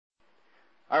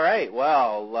All right,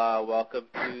 well, welcome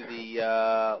to the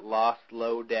Lost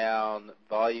Lowdown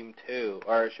Volume 2,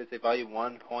 or I should say Volume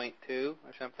 1.2 or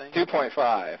something?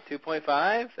 2.5.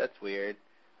 2.5? That's weird.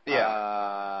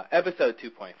 Yeah. Episode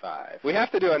 2.5. We have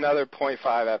to do another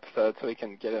 0.5 episode so we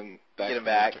can get him back. Get him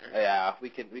back. Yeah, we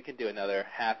can do another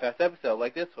half-ass episode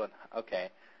like this one. Okay,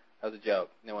 that was a joke.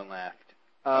 No one laughed.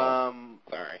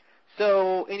 Sorry.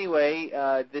 So anyway,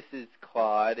 this is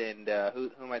Claude, and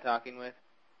who am I talking with?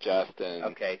 Justin.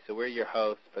 Okay, so we're your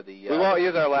hosts for the... we won't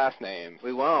use our last names.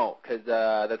 We won't, because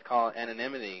that's called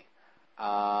anonymity.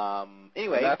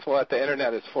 Anyway... And that's what the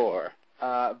Internet is for.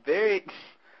 Very,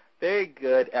 very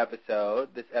good episode.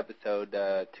 This episode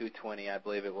 220, I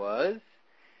believe it was.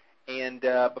 And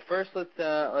but first, let's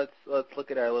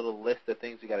look at our little list of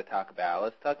things we got to talk about.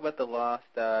 Let's talk about the Lost,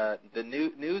 the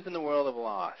news in the world of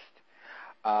Lost.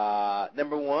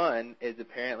 Number one is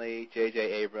apparently J.J.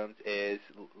 Abrams is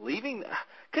leaving.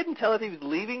 Couldn't tell if he was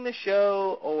leaving the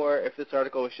show or if this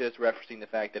article was just referencing the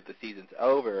fact that the season's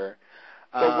over.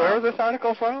 So where was this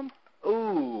article from?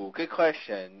 Ooh, good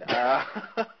question. I'm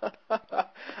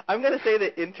going to say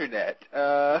the internet.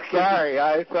 Sorry,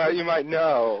 I thought you might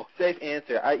know. Safe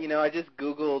answer. I just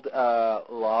Googled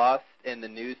Lost in the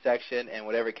news section, and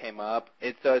whatever came up,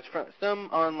 it's from some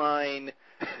online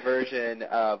version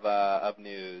of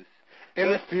news. In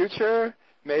the future,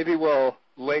 maybe we'll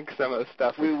link some of the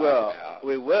stuff we will. About.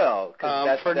 We will.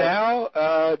 For now,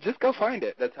 just go find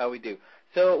it. That's how we do.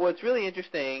 So what's really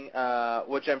interesting,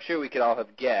 which I'm sure we could all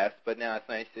have guessed, but now it's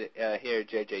nice to hear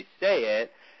JJ say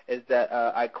it, is that,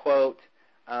 I quote,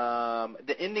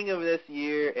 the ending of this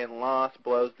year in Lost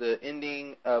blows the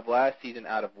ending of last season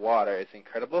out of water. It's an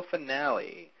incredible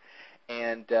finale.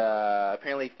 And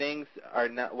apparently things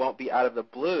won't be out of the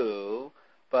blue,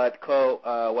 but, quote,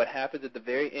 what happens at the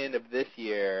very end of this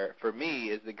year, for me,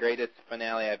 is the greatest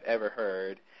finale I've ever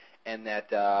heard, and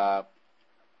that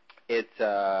it's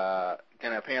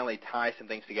going to apparently tie some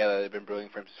things together that have been brewing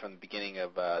from the beginning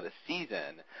of the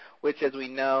season, which, as we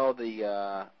know,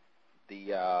 the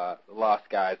Lost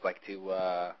guys like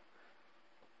to...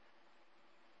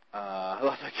 I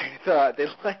lost my train of thought. They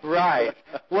like right.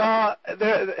 Well,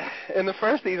 in the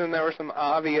first season, there were some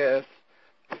obvious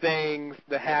things,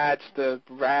 the hatch, the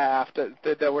raft,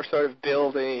 that were sort of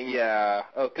building. Yeah.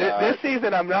 Okay. This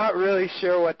season, I'm not really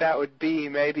sure what that would be.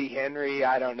 Maybe Henry.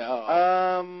 I don't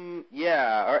know.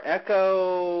 Yeah. Or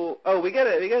Echo. Oh, we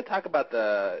gotta talk about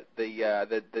the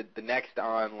next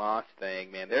on Lost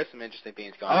thing, man. There's some interesting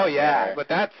things going on. Oh yeah, there. but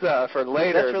that's for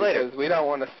later. That's for later because we don't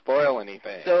want to spoil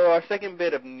anything. So our second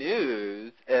bit of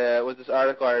news was this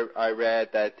article I read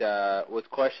that was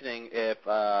questioning if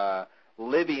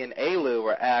Libby and Alu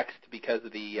were axed because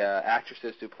of the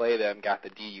actresses who play them got the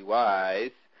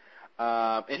DUIs.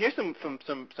 And here's some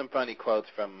funny quotes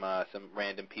from some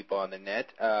random people on the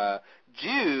net.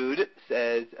 Jude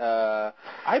says,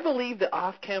 I believe the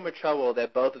off-camera trouble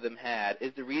that both of them had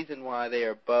is the reason why they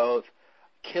are both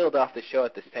killed off the show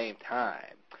at the same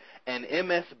time. And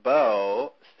MS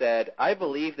Bo said, I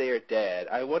believe they are dead.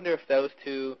 I wonder if those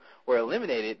two were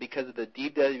eliminated because of the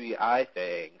DWI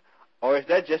thing. Or is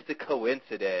that just a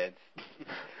coincidence?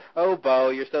 Oh, Bo,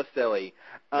 you're so silly.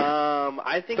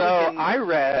 I think I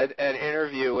read an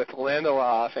interview with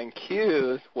Lindelof and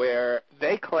Hughes where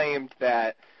they claimed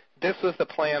that this was the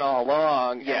plan all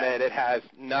along, and that it has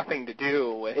nothing to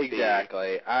do with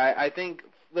exactly. I think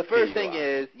the first thing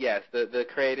is, yes, the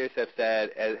creators have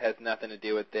said it has nothing to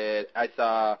do with it. I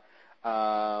saw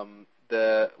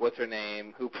what's her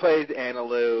name, who plays Anna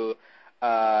Lou,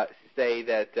 say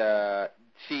that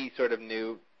she sort of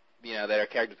knew, that her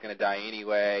character was going to die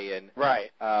anyway, and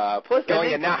right. Plus,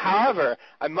 now, however,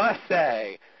 I must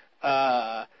say,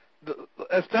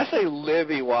 especially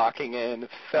Libby walking in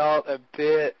felt a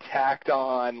bit tacked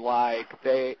on. Like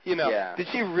did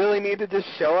she really need to just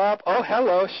show up? Oh,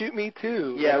 hello, shoot me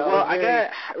too. Yeah, I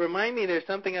got remind me. There's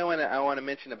something I want to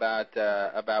mention about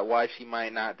why she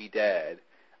might not be dead.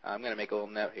 I'm going to make a little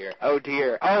note here. Oh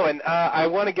dear. Oh, and I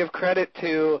want to give credit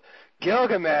to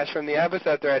Gilgamesh from the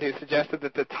episode thread, who suggested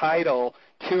that the title,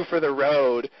 Two for the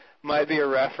Road, might be a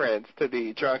reference to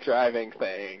the drunk driving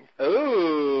thing.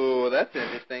 Ooh, that's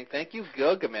interesting. Thank you,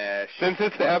 Gilgamesh. Since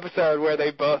it's the episode where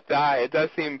they both die, it does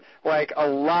seem like a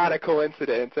lot of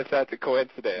coincidence, if that's a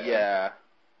coincidence. Yeah.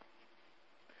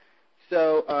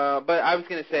 So, but I was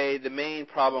going to say the main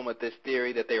problem with this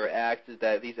theory that they were axed is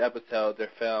that these episodes are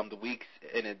filmed weeks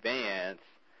in advance.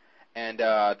 And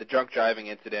the drunk driving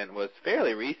incident was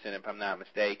fairly recent, if I'm not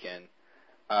mistaken.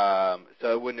 So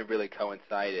it wouldn't have really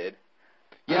coincided.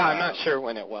 Yeah, I'm not sure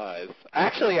when it was.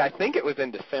 Actually, I think it was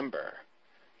in December.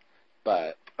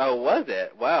 But Oh, was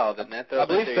it? Wow, then that throws I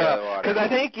believe into the other so. water. Because I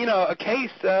think, a case,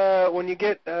 when you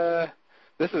get,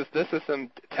 this is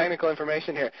some technical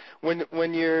information here.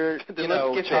 When you're,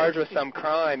 charged with some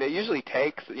crime, it usually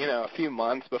takes, a few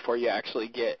months before you actually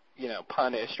get,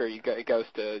 punished, or it goes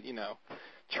to,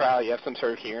 trial. You have some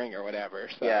sort of hearing or whatever.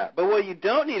 So. Yeah, but what you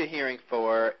don't need a hearing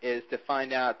for is to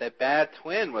find out that Bad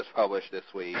Twin was published this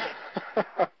week.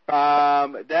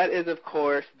 That is, of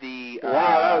course, the.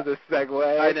 Wow, that was a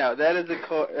segue. I know that is of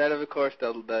course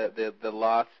the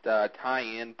Lost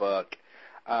tie-in book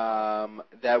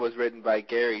that was written by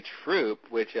Gary Troop,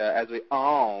 which, as we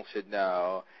all should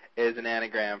know, is an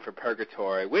anagram for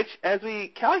purgatory, which, as we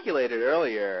calculated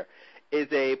earlier,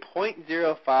 is a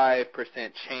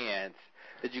 0.05% chance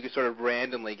that you could sort of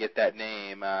randomly get that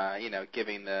name,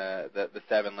 giving the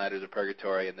 7 letters of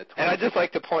purgatory and the 20. And I'd just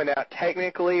like to point out,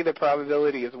 technically, the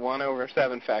probability is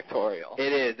 1/7 factorial.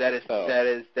 It is. That is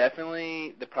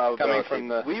definitely the probability. Coming from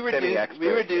the we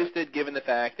reduced it, given the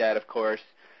fact that, of course,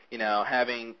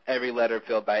 having every letter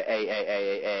filled by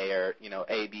A, or,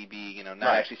 ABB, not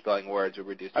right. actually spelling words would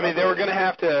reduce. I mean, they were going to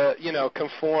have to,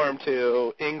 conform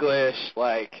to English,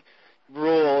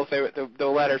 rules. The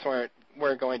letters weren't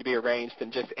going to be arranged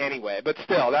in just anyway. But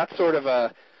still, that's sort of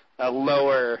a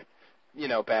lower,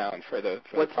 bound for the.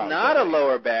 What's not a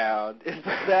lower bound is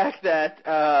the fact that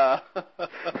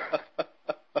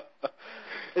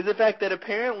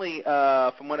apparently,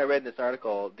 from what I read in this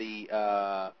article, the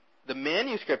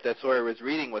manuscript that Sawyer was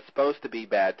reading was supposed to be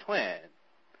Bad Twin.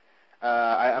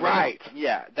 Right.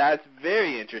 Yeah, that's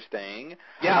very interesting.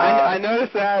 Yeah, I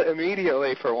noticed that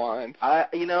immediately for once. I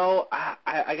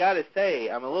gotta say,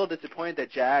 I'm a little disappointed that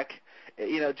Jack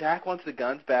wants the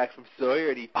guns back from Sawyer,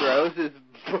 and he throws his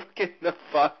book in the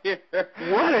fire.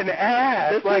 What an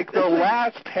ass! The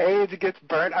last page gets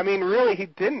burnt. I mean, really, he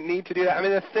didn't need to do that. I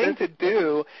mean, the thing to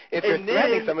do if you're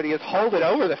threatening somebody is hold it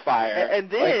over the fire. And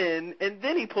then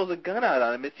he pulls a gun out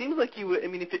on him. It seems like you would. I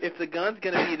mean, if the gun's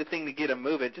gonna be the thing to get him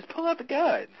moving, just pull out the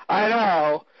gun. I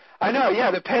know. Yeah,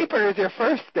 the paper is your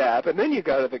first step, and then you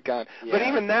go to the gun. Yeah. But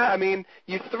even that, I mean,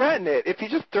 you threaten it. If you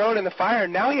just throw it in the fire,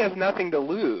 now he has nothing to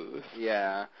lose.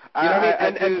 Yeah. You know what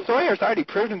I mean? And Sawyer's already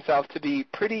proved himself to be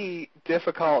pretty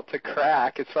difficult to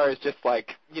crack as far as just,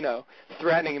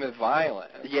 threatening him with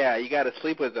violence. Yeah, you got to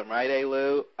sleep with him, right,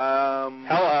 Elu?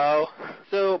 Hello.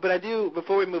 So, but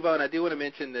before we move on, I do want to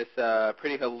mention this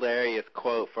pretty hilarious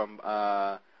quote from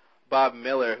Bob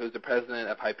Miller, who's the president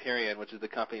of Hyperion, which is the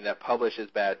company that publishes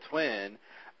Bad Twin.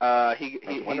 He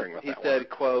said,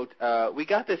 quote, "We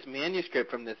got this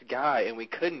manuscript from this guy, and we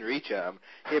couldn't reach him.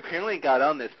 He apparently got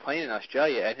on this plane in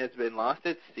Australia and has been lost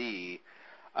at sea."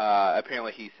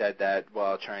 Apparently he said that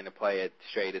while trying to play it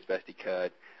straight as best he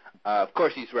could. Of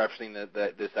course, he's referencing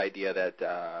this idea that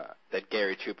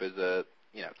Gary Troop is a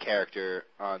character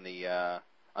on the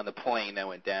plane that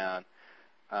went down.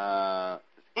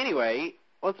 Anyway.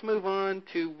 Let's move on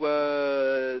to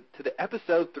the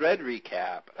episode thread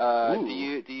recap.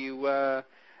 Do you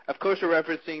of course we're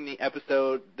referencing the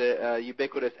episode, the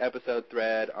ubiquitous episode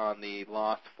thread on the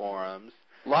Lost forums.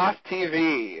 Lost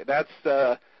TV. That's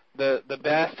the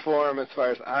best forum as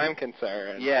far as I'm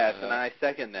concerned. Yes, and I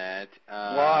second that.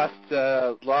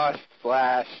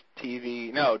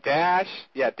 Lost/TV. No, dash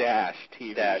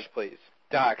TV. Dash, please.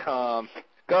 .com.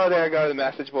 Go there, go to the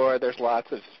message board. There's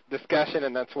lots of discussion,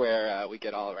 and that's where we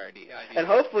get all of our ideas. And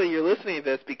hopefully you're listening to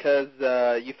this because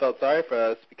you felt sorry for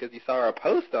us because you saw our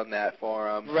post on that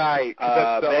forum. Right,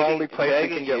 because that's the only place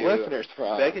we can get listeners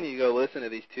from. Begging you to go listen to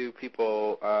these two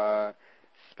people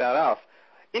spout off.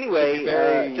 Anyway,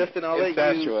 Justin, I'll let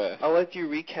you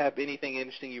recap anything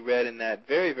interesting you read in that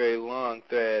very, very long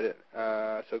thread.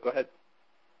 So go ahead.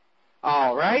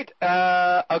 All right.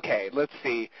 Okay, let's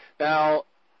see. Now,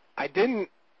 I didn't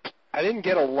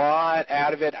get a lot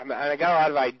out of it. I mean, I got a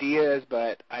lot of ideas,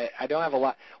 but I don't have a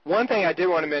lot. One thing I did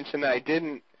want to mention that I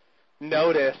didn't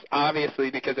notice,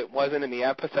 obviously, because it wasn't in the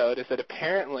episode, is that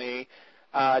apparently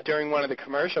during one of the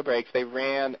commercial breaks they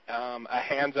ran a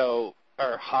Hanzo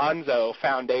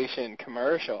Foundation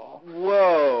commercial.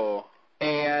 Whoa.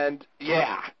 And,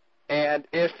 yeah. And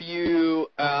if you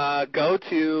go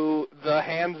to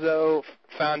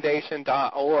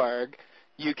thehanzofoundation.org,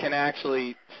 you can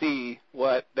actually see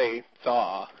what they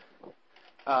saw.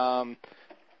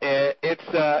 It's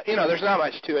there's not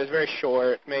much to it. It's very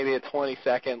short, maybe a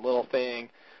 20-second little thing,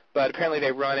 but apparently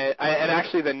they run it. And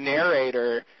actually the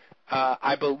narrator,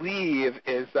 I believe,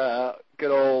 is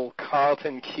good old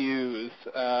Carlton Cuse.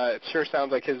 It sure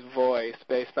sounds like his voice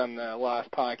based on the Lost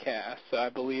podcast, so I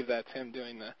believe that's him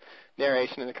doing the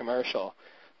narration in the commercial.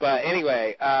 But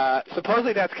anyway,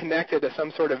 supposedly that's connected to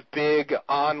some sort of big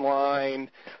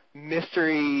online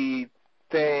mystery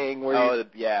thing where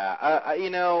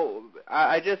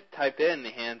I just typed in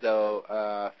the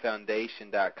Hanzo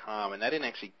Foundation.com, and I didn't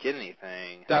actually get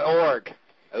anything. .org.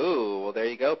 Ooh, well, there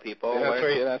you go, people.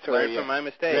 Yeah, that's where learn from my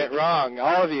mistake. Went wrong.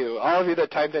 All of you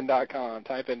that typed in .com,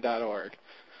 type in .org.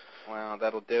 Well,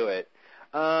 that'll do it.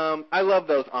 I love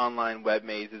those online web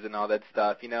mazes and all that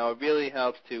stuff. It really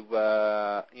helps to,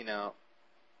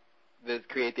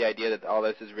 create the idea that all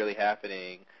this is really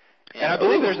happening. And I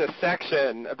believe there's a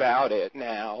section about it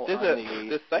now.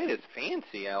 This site is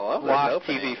fancy. I love Lost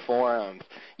TV forums.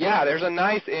 Yeah, there's a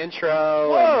nice intro.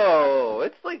 Whoa!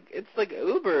 It's like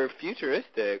uber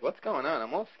futuristic. What's going on? I'm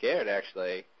a little scared,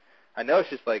 actually. I know it's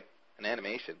just like an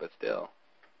animation, but still.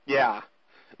 Yeah.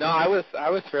 No, I was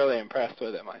fairly impressed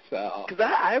with it myself. Because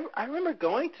I remember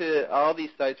going to all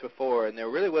these sites before, and there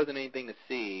really wasn't anything to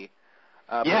see.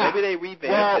 But maybe they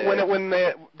revamped it. Well, when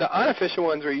the unofficial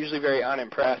ones were usually very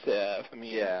unimpressive. I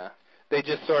mean, they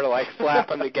just sort of like slap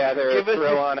them together, give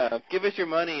us your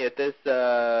money at this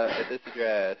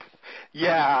address.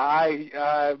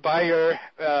 Yeah, buy your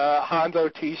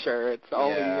Hanzo T-shirt. It's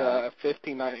only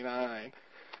 $15.99.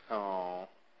 Oh.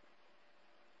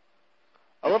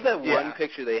 I love that one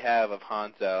picture they have of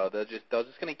Hanzo. They're just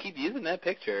gonna keep using that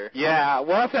picture. Yeah,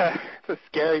 well, it's a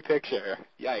scary picture.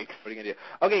 Yikes! What are you gonna do?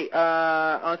 Okay,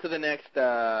 on to the next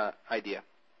idea.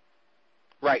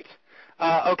 Right.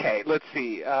 Okay, let's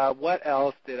see. What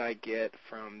else did I get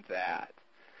from that?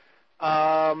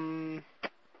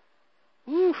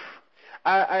 Oof.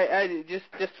 I just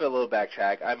for a little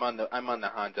backtrack. I'm on the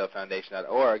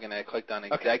HanzoFoundation.org, and I clicked on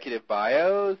executive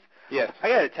bios. Yes. I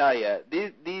gotta tell you,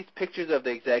 these pictures of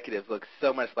the executives look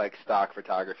so much like stock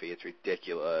photography. It's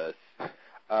ridiculous.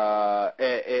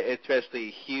 Especially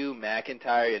Hugh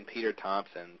McIntyre and Peter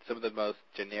Thompson, some of the most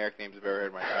generic names I've ever heard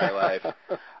in my entire life.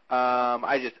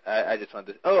 I just want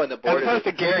this. Oh, and the board. As opposed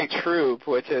to Gary Troop,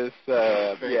 which is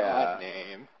a very odd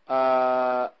name.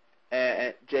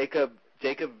 And Jacob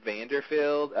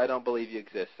Vanderfield. I don't believe you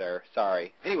exist, sir.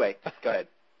 Sorry. Anyway, go ahead.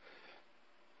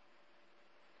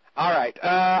 All right.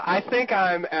 I think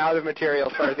I'm out of material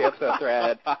as far as the episode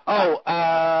thread.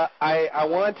 I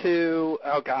want to.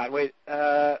 Oh God, wait.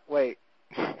 I'm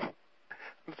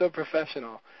so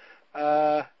professional.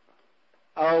 Oh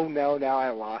no, now I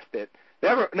lost it.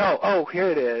 No. Oh, here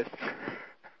it is.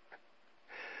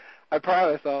 I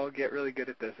promise I'll get really good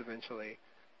at this eventually.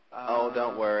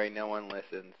 Don't worry, no one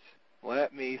listens.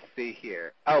 Let me see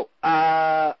here.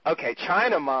 Okay,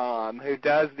 China Mom, who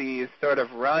does these sort of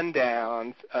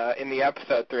rundowns in the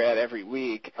episode thread every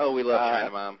week. Oh, we love China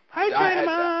Mom. Hi, China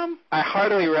Mom. I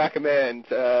heartily recommend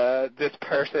this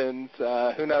person's,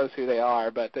 who knows who they are,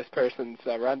 but this person's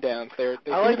rundowns. They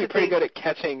seem to be pretty good at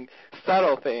catching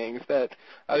subtle things that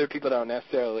other people don't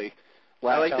necessarily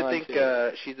latch on to. I like to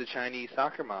think she's a Chinese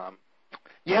soccer mom.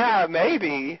 Yeah,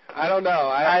 maybe. I don't know.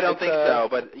 I don't think so,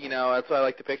 but, that's what I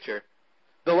like to picture.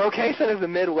 The location is the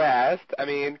Midwest. I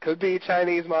mean, could be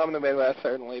Chinese mom in the Midwest,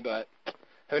 certainly, but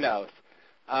who knows?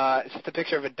 It's just a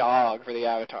picture of a dog for the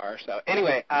avatar. So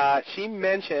anyway, she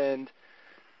mentioned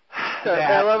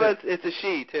that I love it. It's a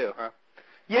she, too, huh?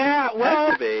 Yeah, well,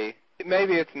 has to be.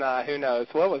 Maybe it's not. Who knows?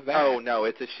 What was that? Oh, no,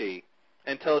 it's a she.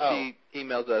 Until she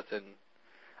emails us and...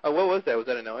 Oh, what was that? Was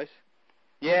that a noise?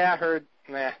 Yeah, I heard...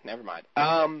 Nah, never mind.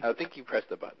 I think you pressed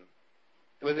the button.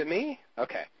 Was it me?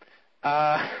 Okay.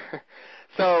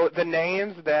 So the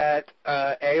names that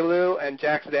Ailu and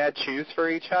Jack's dad choose for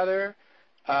each other.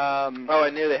 I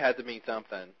knew they had to mean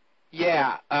something.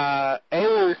 Yeah.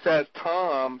 Ailu says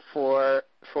Tom for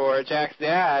Jack's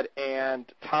dad, and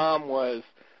Tom was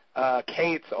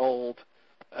Kate's old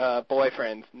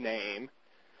boyfriend's name.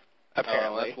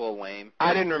 Apparently. Oh, that's a little lame.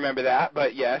 I didn't remember that,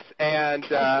 but yes. And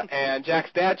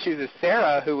Jack's dad chooses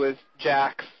Sarah, who was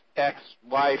Jack's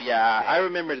ex-wife. Yeah, I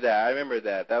remember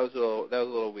that. That was a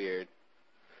little weird.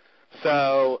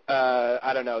 So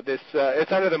I don't know. This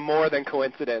it's under the more than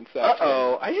coincidence.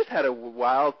 I just had a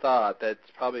wild thought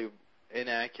that's probably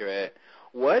inaccurate.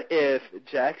 What if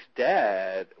Jack's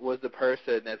dad was the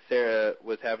person that Sarah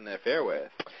was having an affair with?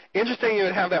 Interesting you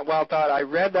would have that wild thought. I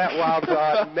read that wild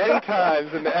thought many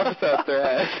times in the episode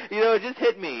thread. It just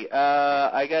hit me.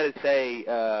 I got to say,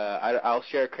 I'll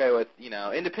share credit with,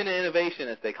 independent innovation,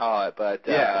 as they call it, but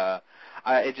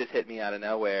it just hit me out of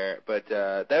nowhere. But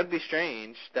that would be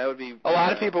strange. That would be... A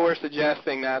lot of people were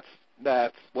suggesting that's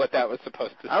what that was supposed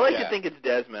to suggest. I like to think it's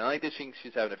Desmond. I like to think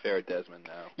she's having an affair with Desmond,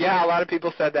 though. Yeah, a lot of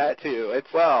people said that, too.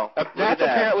 That's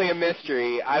apparently a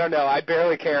mystery. I don't know. I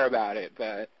barely care about it,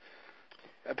 but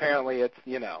apparently it's,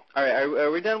 All right, are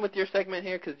we done with your segment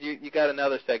here? Because you got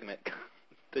another segment.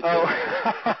 Let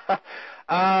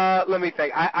me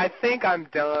think. I think I'm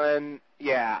done.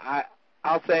 Yeah,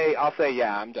 I'll say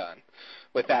yeah, I'm done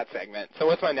with that segment. So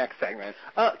what's my next segment?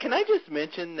 Can I just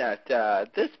mention that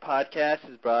this podcast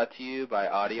is brought to you by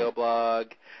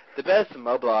AudioBlog, the best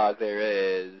moblog there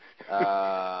is.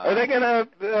 Are we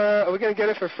gonna get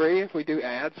it for free if we do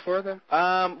ads for them?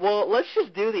 Well, let's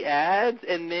just do the ads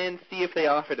and then see if they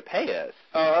offer to pay us.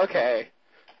 Oh, okay.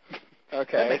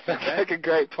 Okay, That makes sense, sounds like a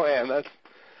great plan. That's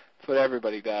what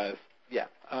everybody does. Yeah.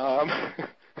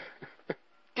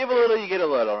 Give a little, you get a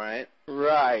little, right?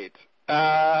 Right.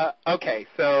 Okay,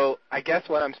 so I guess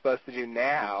what I'm supposed to do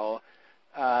now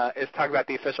is talk about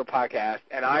the official podcast,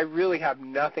 and I really have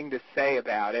nothing to say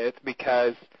about it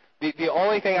because the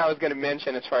only thing I was going to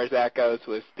mention as far as that goes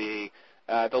was the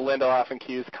Lindelof and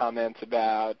Hughes comments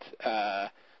about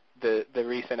the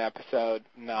recent episode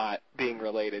not being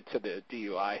related to the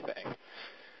DUI thing.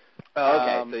 Oh,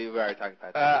 okay, so you've already talked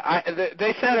about that.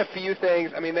 They said a few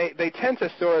things. I mean, they tend to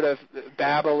sort of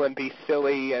babble and be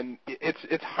silly, and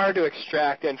it's hard to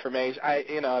extract information.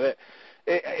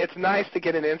 It's nice to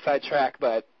get an inside track,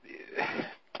 but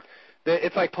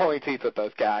it's like pulling teeth with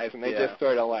those guys, and they just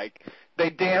sort of like they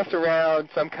dance around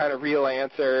some kind of real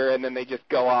answer, and then they just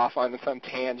go off on some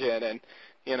tangent, and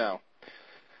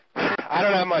I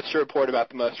don't have much to report about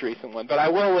the most recent one, but I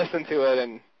will listen to it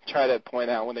and try to point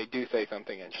out when they do say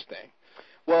something interesting.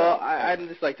 Well, I'd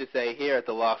just like to say here at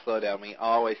the Lost Lowdown, we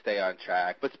always stay on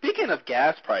track. But speaking of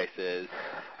gas prices,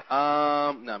 no,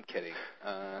 I'm kidding.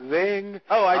 Zing.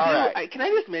 Oh, I do. Right. Can I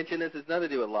just mention this? It's nothing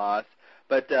to do with loss,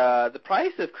 but the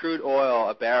price of crude oil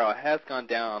a barrel has gone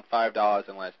down $5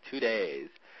 in the last 2 days.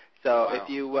 So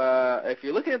wow. if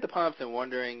you're looking at the pumps and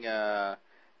wondering,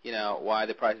 why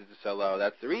the prices are so low,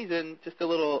 that's the reason. Just a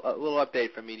little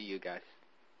update from me to you guys.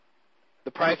 The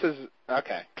prices,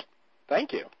 okay.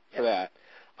 Thank you for that.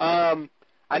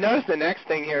 I noticed the next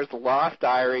thing here is the Lost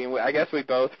Diary, and I guess we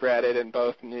both read it and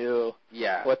both knew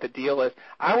what the deal is.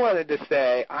 I wanted to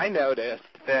say I noticed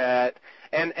that,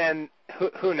 and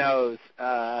who knows?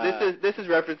 This is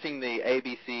referencing the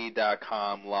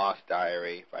ABC.com Lost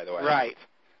Diary, by the way. Right.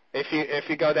 If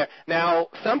you go there now,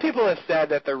 some people have said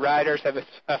that the writers have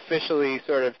officially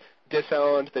sort of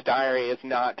disowned the diary as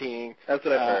not being. That's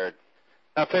what I've heard.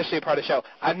 Officially a part of the show.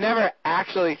 I've never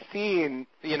actually seen,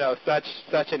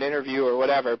 such an interview or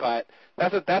whatever, but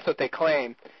that's what they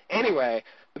claim. Anyway,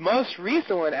 the most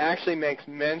recent one actually makes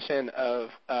mention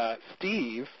of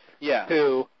Steve,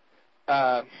 who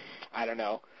I don't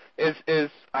know, is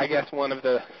I guess one of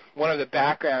the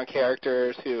background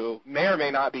characters who may or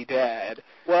may not be dead.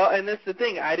 Well, and that's the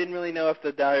thing. I didn't really know if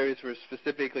the diaries were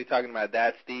specifically talking about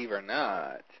that Steve or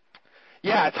not.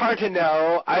 Yeah, it's hard to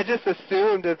know. I just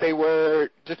assumed that they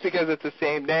were just because it's the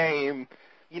same name.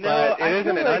 But it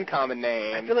isn't an uncommon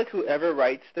name. I feel like whoever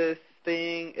writes this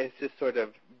thing is just sort of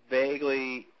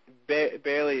barely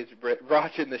is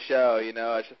watching the show.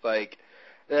 It's just like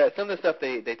some of the stuff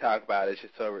they talk about is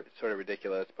just sort of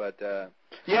ridiculous. But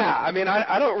yeah, I mean,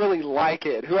 I don't really like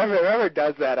it. Whoever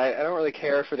does that, I don't really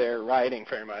care for their writing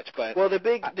very much. But well, the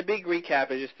big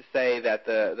recap is just to say that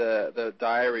the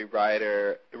diary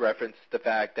writer referenced the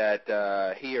fact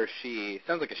that he or she,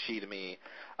 sounds like a she to me,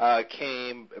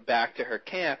 came back to her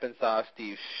camp and saw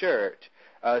Steve's shirt.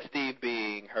 Steve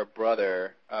being her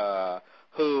brother,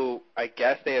 who I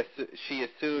guess she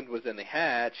assumed was in the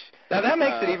hatch. Now that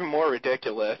makes it even more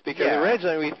ridiculous because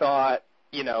originally we thought,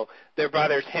 their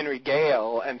brother's Henry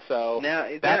Gale, and so now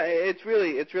it's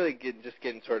really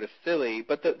getting sort of silly.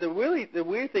 But the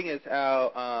weird thing is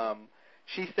how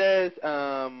she says,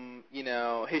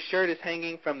 his shirt is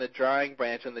hanging from the drying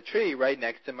branch on the tree right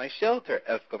next to my shelter! !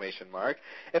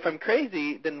 If I'm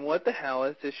crazy, then what the hell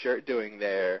is his shirt doing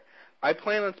there? I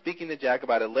plan on speaking to Jack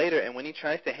about it later, and when he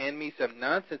tries to hand me some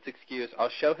nonsense excuse,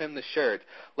 I'll show him the shirt.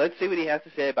 Let's see what he has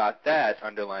to say about that,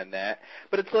 underline that.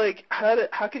 But it's like,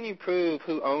 how can you prove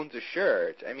who owns a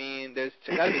shirt? I mean, there's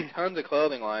got to be tons of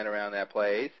clothing lying around that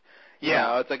place.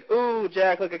 Yeah. It's like, ooh,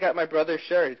 Jack, look, I got my brother's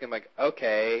shirt. He's going to be like,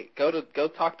 okay, go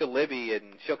talk to Libby,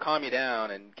 and she'll calm you down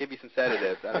and give you some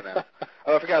sedatives. I don't know.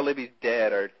 Oh, I forgot Libby's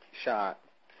dead or shot.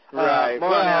 Right.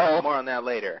 More on that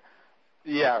later.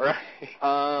 Yeah, right.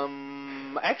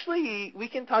 Actually, we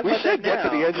can talk about that now. We should get to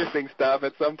the interesting stuff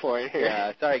at some point here.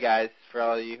 Yeah, sorry guys, for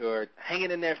all of you who are hanging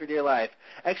in there for dear life.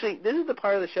 Actually, this is the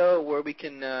part of the show where we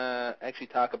can actually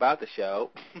talk about the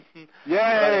show. Yay!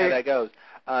 How that goes.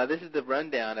 This is the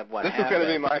rundown of what happened. This is going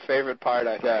to be my favorite part,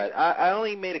 I think. Good. I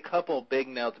only made a couple big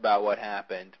notes about what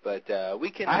happened, but we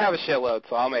can... I have a shitload,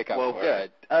 so I'll make up for it. Well,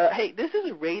 good. Hey, this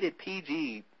is a rated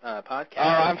PG podcast. Oh,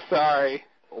 I'm sorry.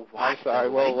 What? I'm sorry.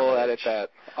 We'll edit that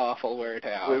awful word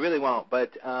out. We really won't,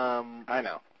 but I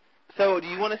know. So, do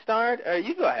you want to start? Or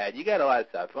you go ahead. You got a lot of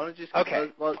stuff. Why don't you just Okay.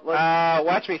 let's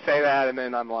Watch me say that, and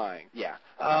then I'm lying. yeah.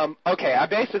 Okay, I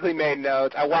basically made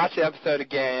notes. I watched the episode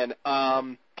again.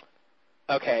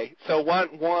 Okay, so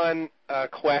one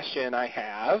question I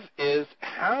have is,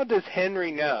 how does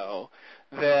Henry know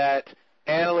that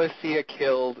Ana Lucia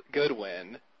killed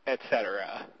Goodwin,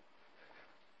 etc.?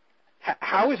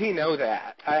 How would he know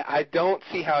that? I don't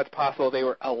see how it's possible they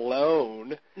were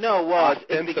alone. No, well,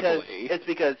 ostensibly. it's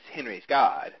because Henry's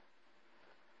God.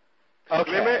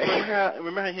 Okay.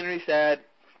 Remember how Henry said,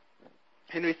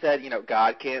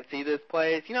 God can't see this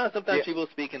place. Sometimes people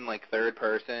speak in like third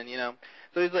person.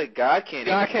 So he's like, God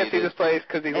can't see this place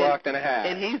because he's locked in a hatch.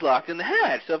 And he's locked in the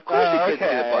hatch, so of course he couldn't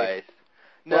see the place.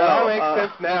 No, well, that makes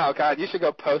sense now. God, you should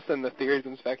go post in the theories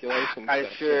and speculations. I'm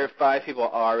sure 5 people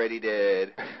already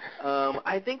did.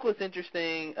 I think what's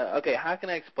interesting. Okay, how can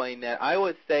I explain that? I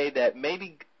would say that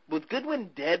maybe was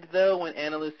Goodwin dead though when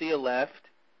Ana Lucia left?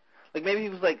 Like maybe he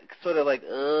was like sort of like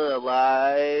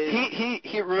alive.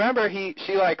 He remember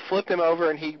she like flipped him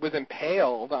over and he was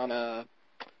impaled on a.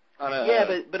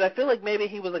 Yeah, but I feel like maybe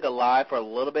he was like alive for a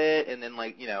little bit and then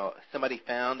like somebody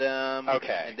found him.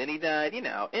 Okay. And then he died.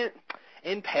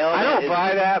 Impaled. I don't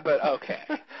buy that, but okay.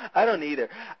 I don't either.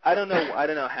 I don't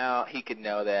know how he could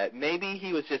know that. Maybe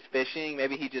he was just fishing.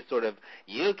 Maybe he just sort of,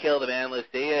 you killed Ana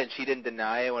Lucia, and she didn't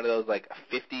deny it. One of those like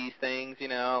 50s things,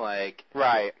 like.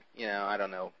 Right. I don't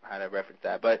know how to reference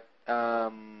that, but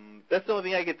that's the only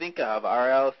thing I could think of. Or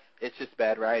else it's just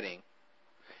bad writing.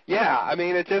 Yeah, I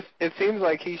mean, it seems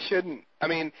like he shouldn't. I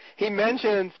mean, he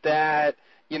mentions that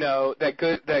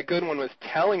that Goodwin was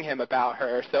telling him about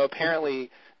her, so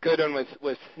apparently Goodwin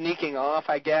was sneaking off,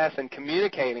 I guess, and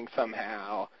communicating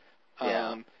somehow.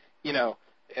 Yeah.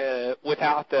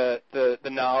 Without the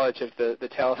knowledge of the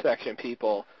telesection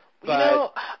people.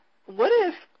 But what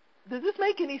if? Does this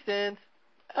make any sense?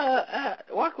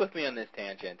 Walk with me on this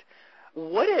tangent.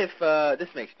 What if this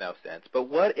makes no sense? But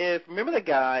what if? Remember the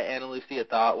guy Ana Lucia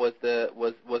thought was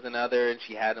another, and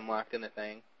she had him locked in the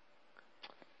thing.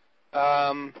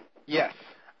 Yes.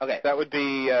 Okay. That would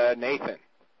be Nathan.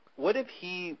 What if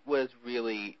he was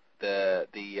really the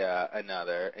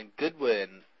another, and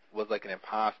Goodwin was like an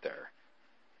imposter?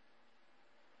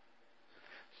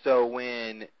 So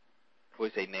when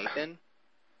Nathan?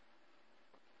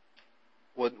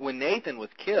 When Nathan was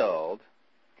killed.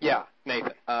 Yeah,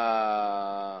 Nathan.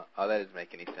 That doesn't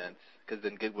make any sense because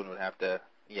then Goodwin would have to.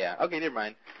 Yeah. Okay, never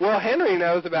mind. Well, Henry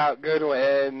knows about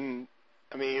Goodwin.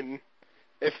 I mean,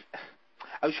 if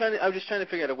I was just trying to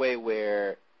figure out a way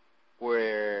where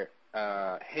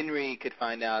Henry could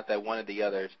find out that one of the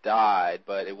others died,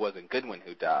 but it wasn't Goodwin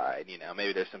who died.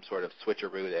 Maybe there's some sort of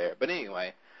switcheroo there. But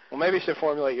anyway. Well, maybe you should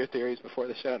formulate your theories before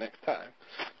the show next time.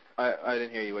 I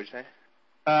didn't hear you. What did you say?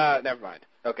 Never mind.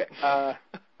 Okay.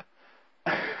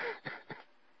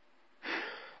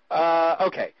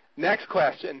 Okay. Next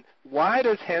question. Why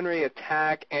does Henry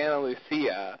attack Ana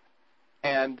Lucia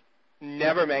and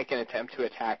never make an attempt to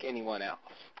attack anyone else?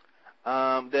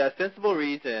 The sensible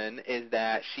reason is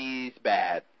that she's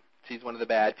bad. She's one of the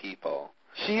bad people.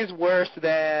 She's worse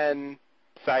than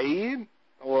Saeed,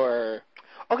 or?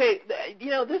 Okay,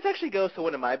 this actually goes to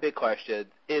one of my big questions,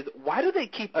 is why do they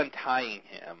keep untying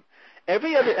him?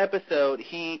 Every other episode,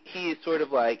 he is sort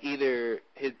of like either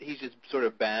he's just sort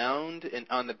of bound and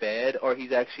on the bed, or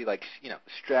he's actually like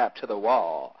strapped to the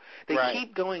wall. They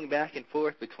keep going back and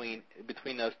forth between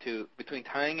those two, between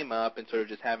tying him up and sort of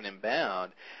just having him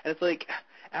bound. And it's like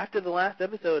after the last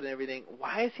episode and everything,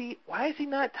 why is he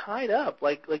not tied up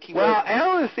like he was? Well,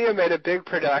 Ana Lucia made a big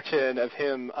production of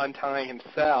him untying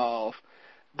himself,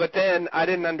 but then I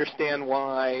didn't understand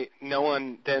why no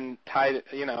one then tied it.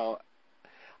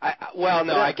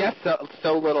 I guess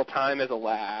so little time has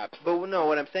elapsed. But no,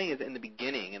 what I'm saying is in the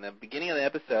beginning of the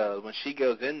episode, when she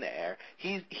goes in there,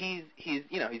 he's his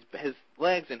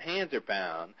legs and hands are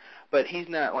bound, but he's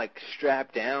not like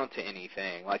strapped down to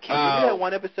anything. Like remember that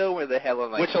one episode where they had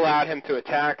like which allowed him to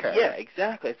attack her. Yeah,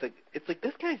 exactly. It's like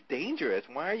this guy's dangerous.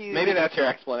 Why are you? Maybe that's your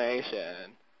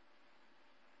explanation.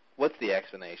 What's the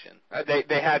explanation?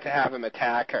 They had to have him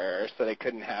attack her, so they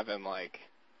couldn't have him like.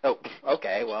 Oh,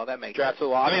 okay. Well, that makes sense.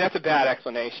 I mean, that's a bad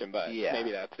explanation, but yeah.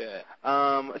 Maybe that's it.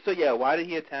 So yeah, why did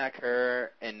he attack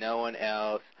her and no one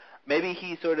else? Maybe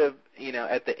he sort of,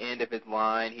 at the end of his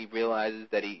line, he realizes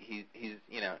that he's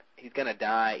gonna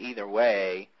die either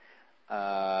way.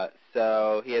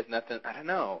 So he has nothing. I don't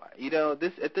know.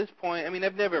 At this point, I mean,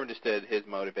 I've never understood his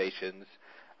motivations.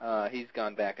 He's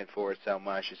gone back and forth so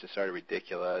much; it's just sort of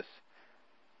ridiculous.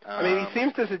 I mean, he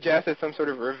seems to suggest it's some sort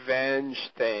of revenge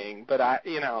thing, but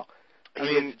he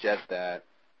didn't suggest that.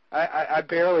 I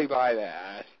barely buy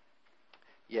that.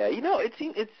 Yeah,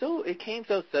 it came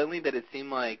so suddenly that it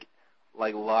seemed like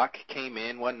Locke came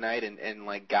in one night and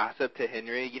like gossiped to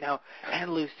Henry, and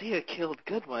Lucia killed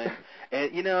Goodwin,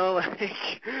 and and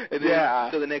then, Yeah.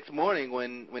 so the next morning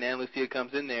when Aunt Lucia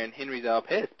comes in there and Henry's all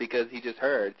pissed because he just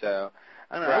heard, so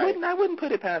I don't know, Right. I wouldn't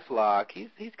put it past Locke. He's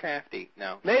crafty.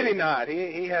 No. Maybe not.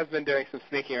 He has been doing some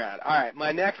sneaking around. All right,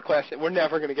 my next question. We're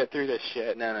never going to get through this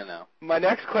shit. No. My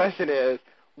next question is,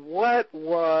 what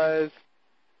was...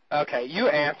 Okay, you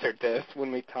answered this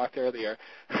when we talked earlier.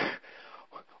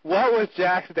 What was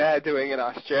Jack's dad doing in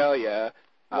Australia?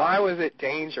 Why was it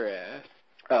dangerous?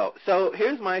 Oh, so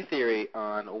here's my theory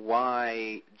on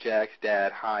why Jack's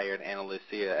dad hired Ana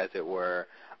Lucia, as it were.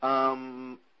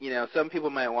 Some people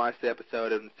might watch the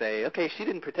episode and say, okay, she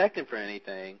didn't protect him for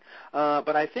anything.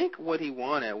 But I think what he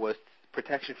wanted was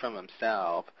protection from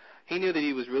himself. He knew that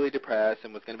he was really depressed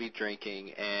and was going to be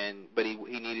drinking, but he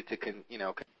needed to,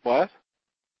 What?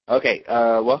 Okay,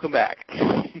 welcome back.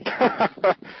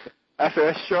 After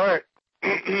a short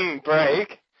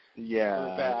break, yeah,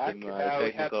 we're back.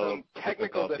 We had some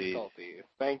technical difficulties.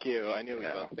 Thank you. I knew we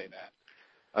both say that.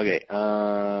 Okay,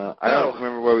 I don't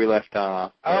remember where we left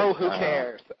off. Oh, who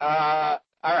cares? All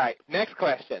right, next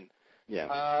question.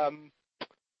 Yeah.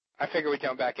 I figure we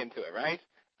jump back into it, right?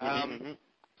 Mm-hmm.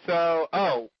 So,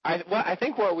 I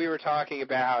think what we were talking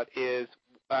about is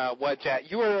what Jack.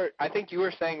 I think you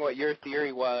were saying what your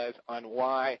theory was on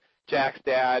why Jack's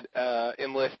dad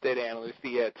enlisted Ana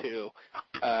Lucia to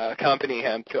accompany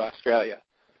him to Australia.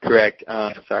 Correct.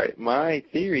 Sorry. My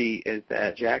theory is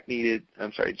that Jack's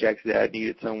dad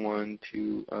needed someone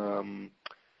to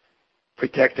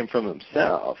protect him from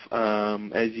himself.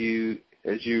 As you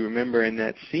remember in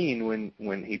that scene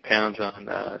when he pounds on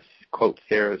quote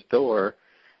Sarah's door,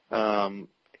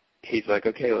 he's like,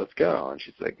 okay, let's go. And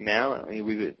she's like, now? I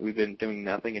mean, we've been doing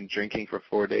nothing and drinking for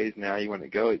 4 days. Now you want to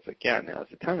go? He's like, yeah, now's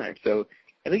the time. So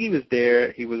I think he was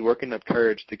there. He was working up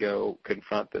courage to go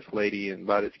confront this lady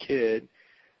about his kid.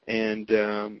 And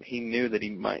he knew that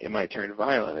it might turn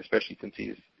violent, especially since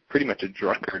he's pretty much a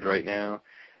drunkard right now.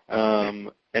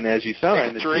 And as you saw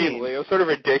in the scene, it was sort of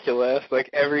ridiculous. Like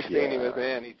every scene he was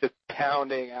in, he's just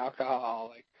pounding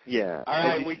alcohol. Like, yeah. All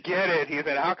right, we get it. He's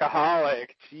an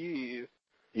alcoholic. Jeez.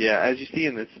 Yeah, as you see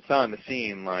in the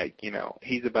scene, like,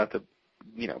 he's about to,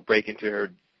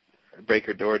 break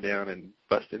her door down and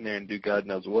bust in there and do God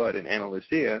knows what. And Ana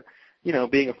Lucia,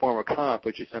 being a former cop,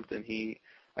 which is something he,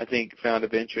 I think, found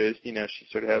of interest, she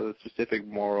sort of has a specific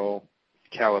moral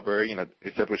caliber,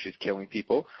 except when she's killing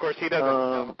people. Of course, he doesn't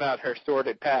know about her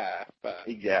sordid past. But.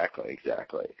 Exactly.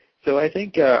 So I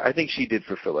think she did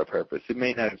fulfill her purpose. It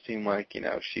may not have seemed like,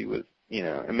 she was,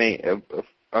 it may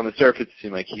on the surface it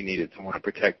seemed like he needed someone to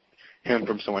protect him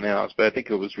from someone else, but I think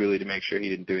it was really to make sure he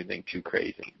didn't do anything too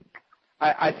crazy.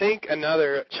 I think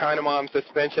another China Mom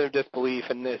suspension of disbelief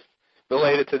in this,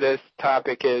 related to this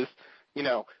topic is,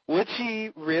 would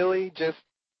she really just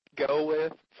go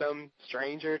with some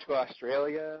stranger to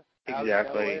Australia?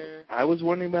 Exactly. I was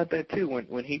wondering about that too.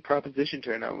 When he propositioned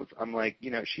her, and I'm like,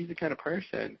 she's the kind of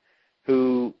person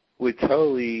who would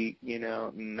totally,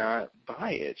 not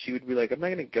buy it. She would be like, I'm not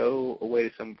going to go away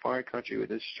to some foreign country with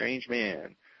this strange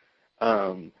man.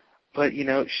 But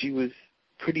she was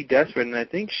pretty desperate, and I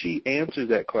think she answers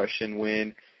that question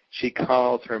when she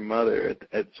calls her mother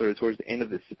at sort of towards the end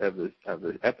of the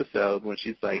episode, when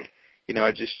she's like,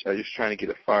 I just trying to get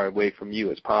as far away from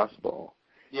you as possible.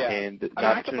 Yeah. And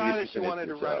I could buy that she wanted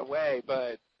to run away,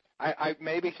 but I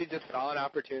maybe she just saw an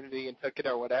opportunity and took it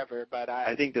or whatever. But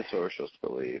I think that's what we're supposed to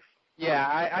believe.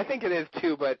 Yeah, I think it is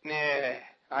too, but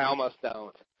I almost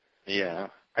don't. Yeah,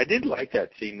 I did like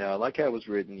that scene though. I like how it was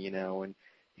written, when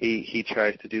he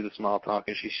tries to do the small talk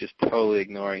and she's just totally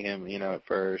ignoring him, at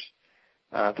first.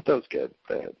 I thought that was good.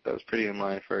 That was pretty in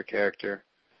line for her character.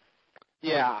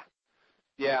 Yeah,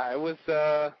 it was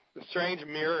a strange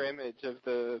mirror image of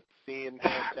the scene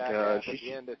Jack at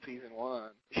the end of season 1.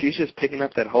 She's just picking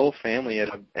up that whole family at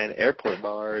airport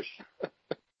bars.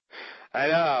 I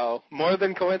know. More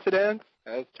than coincidence,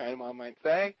 as China Mom might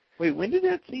say. Wait, when did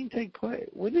that scene take place?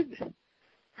 When did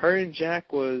her and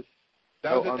Jack was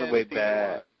on the way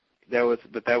back? That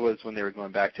was when they were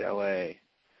going back to LA,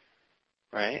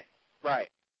 right? Right.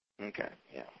 Okay.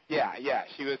 Yeah. Yeah.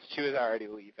 She was already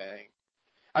leaving.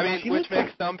 I mean, which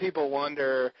makes some people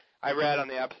wonder. I read on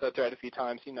the episode thread a few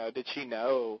times. Did she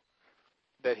know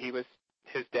that he was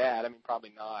his dad? I mean,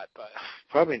 probably not, but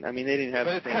probably. I mean, they didn't have.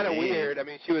 But it's kind of weird. I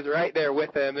mean, she was right there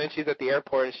with him, and then she's at the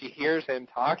airport and she hears him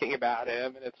talking about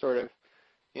him, and it's sort of,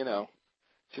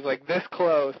 she's like this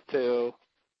close to.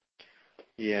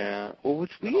 Yeah. Well,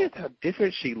 what's weird is how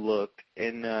different she looked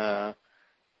in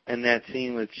in that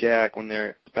scene with Jack when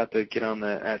they're about to get on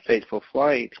that fateful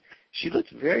flight, she looks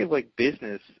very like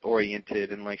business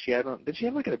oriented and like did she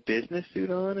have like a business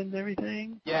suit on and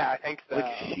everything? Yeah, I think so.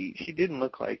 Like she didn't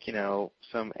look like,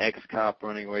 some ex-cop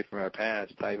running away from her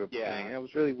past type of thing. That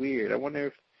was really weird. I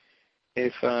wonder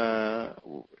if that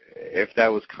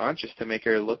was conscious to make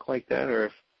her look like that, or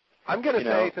if I'm gonna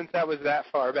say since that was that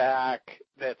far back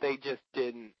that they just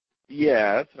didn't.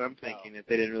 Yeah, that's what I'm thinking. If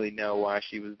they didn't really know why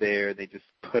she was there, they just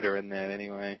put her in that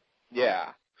anyway.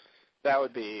 Yeah, that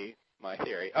would be my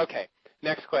theory. Okay,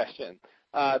 next question.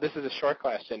 This is a short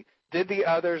question. Did the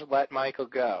others let Michael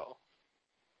go?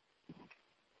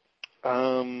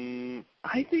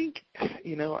 I think,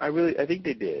 I think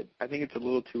they did. I think it's a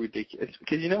little too ridiculous.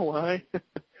 Because you know why? The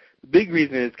big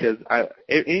reason is because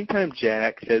anytime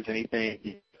Jack says anything,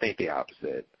 you think the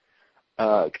opposite.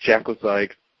 Jack was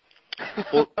like,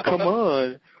 well, come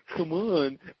on.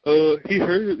 He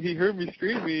heard me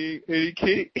screaming, and he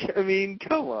can't. I mean,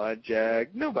 come on,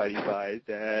 Jack. Nobody buys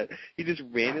that. He just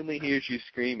randomly hears you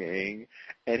screaming,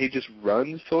 and he just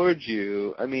runs towards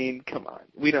you. I mean, come on.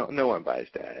 No one buys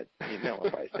that. No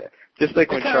one buys that. Just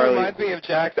like when Charlie. It reminds me of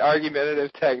Jack's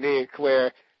argumentative technique,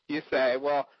 where you say,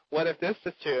 "Well, what if this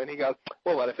is true?" And he goes,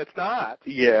 "Well, what if it's not?"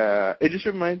 Yeah, it just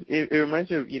reminds me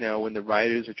of when the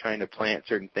writers are trying to plant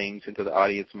certain things into the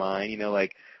audience mind.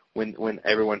 Like when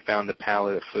everyone found the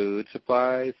pallet of food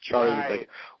supplies, Charlie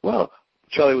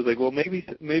was like, well, maybe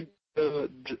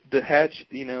the hatch,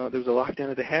 there was a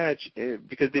lockdown at the hatch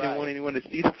because they didn't want anyone to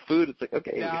see the food. It's like,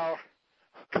 okay, now,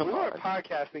 we weren't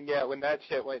podcasting yet when that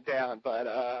shit went down,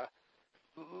 but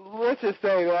let's just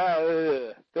say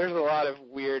there's a lot of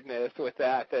weirdness with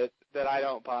that I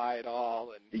don't buy at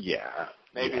all, and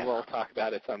maybe we'll talk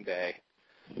about it someday.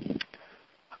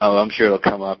 Oh, I'm sure it'll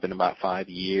come up in about 5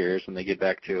 years when they get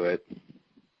back to it.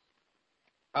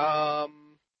 All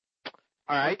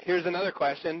right, here's another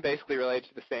question, basically related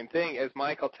to the same thing. Is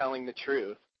Michael telling the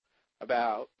truth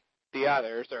about the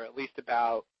others, or at least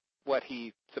about what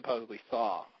he supposedly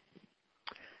saw?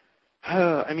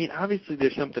 I mean, obviously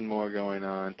there's something more going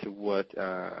on to what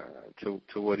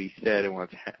he said and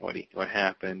what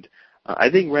happened.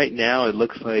 I think right now it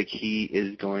looks like he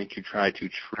is going to try to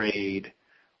trade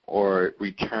or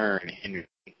return Henry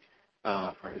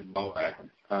for his boy.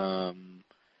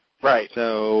 Right.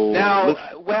 So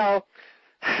now,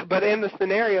 but in the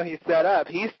scenario he set up,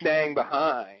 he's staying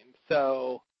behind.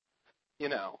 So,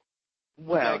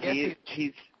 Well,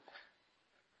 he's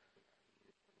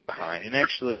behind, and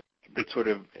actually, that sort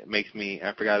of makes me.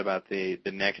 I forgot about the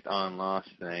next on Lost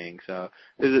thing. So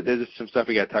there's some stuff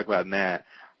we got to talk about in that.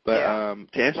 But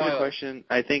to answer the question,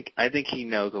 I think he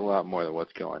knows a lot more than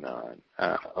what's going on,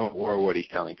 or what he's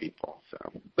telling people. So.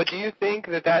 But do you think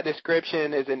that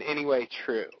description is in any way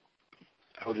true?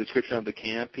 Oh, the description of the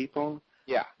camp people?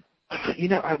 Yeah. I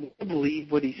want to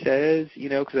believe what he says,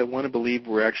 because I want to believe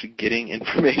we're actually getting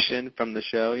information from the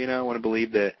show. I want to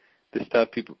believe that the stuff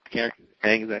characters are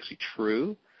saying is actually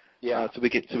true. Yeah. So we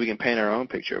can paint our own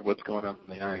picture of what's going on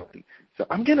the island. So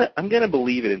I'm gonna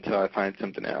believe it until I find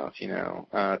something else,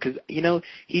 because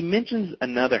he mentions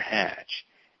another hatch,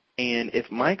 and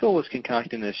if Michael was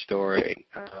concocting this story,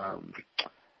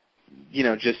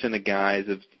 just in the guise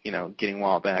of getting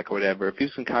Walt back or whatever, if he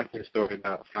was concocting a story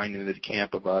about finding this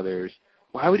camp of others,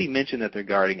 why would he mention that they're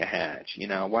guarding a hatch?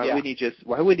 Why wouldn't he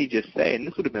just say? And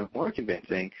this would have been more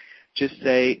convincing. Just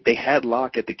say they had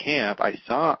Locke at the camp.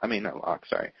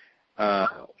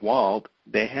 Walt.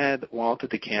 They had Walt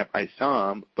at the camp. I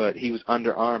saw him, but he was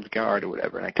under armed guard or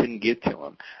whatever, and I couldn't get to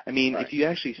him. I mean, If you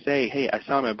actually say, hey, I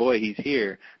saw my boy, he's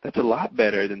here, that's a lot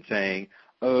better than saying,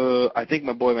 I think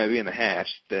my boy might be in the hatch,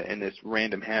 in this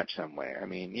random hatch somewhere. I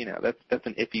mean, that's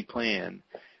an iffy plan.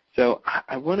 So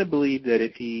I want to believe that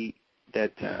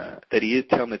that he is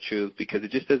telling the truth, because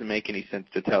it just doesn't make any sense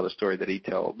to tell the story that he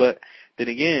told. But then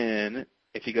again,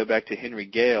 if you go back to Henry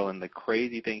Gale and the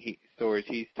crazy stories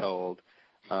he's told,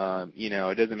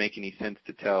 it doesn't make any sense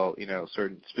to tell,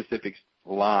 certain specific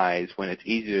lies when it's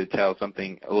easier to tell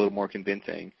something a little more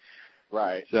convincing.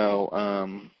 Right. So,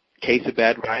 case of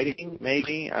bad writing,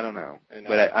 maybe? I don't know.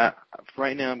 But I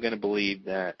right now I'm going to believe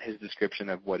that his description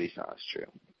of what he saw is true.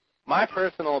 My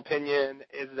personal opinion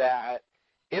is that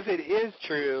if it is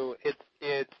true,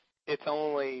 it's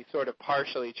only sort of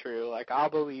partially true. Like, I'll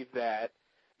believe that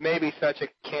maybe such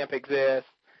a camp exists.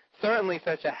 Certainly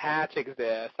such a hatch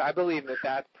exists. I believe that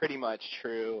that's pretty much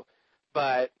true.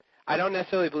 But I don't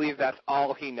necessarily believe that's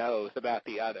all he knows about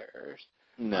the others.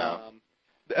 No.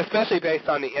 Especially based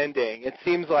on the ending. It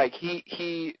seems like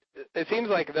it seems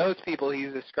like those people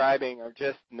he's describing are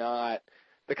just not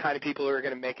the kind of people who are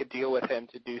going to make a deal with him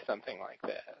to do something like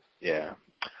this. Yeah.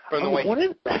 from the way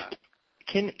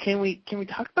Can we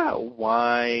talk about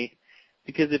why?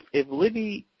 Because if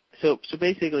Libby, so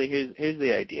basically here's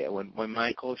the idea. When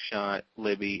Michael shot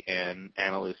Libby and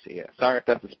Ana Lucia, sorry if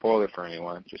that's a spoiler for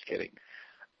anyone. Just kidding.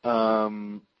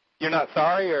 You're not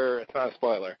sorry, or it's not a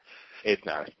spoiler? It's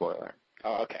not a spoiler.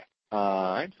 Oh, okay.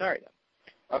 I'm sorry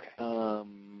though. Okay.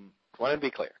 Wanted to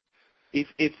be clear.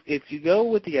 If you go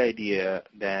with the idea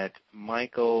that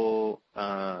Michael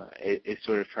is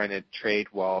sort of trying to trade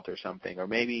Walt or something, or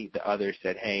maybe the others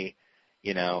said, hey,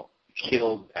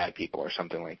 kill bad people or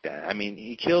something like that. I mean,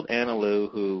 he killed Anna Lou,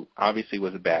 who obviously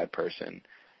was a bad person,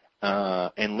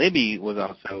 and Libby was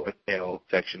also a tail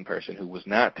section person who was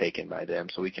not taken by them,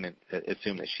 so we can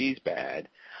assume that she's bad.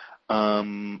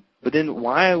 But then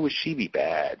why would she be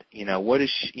bad? What is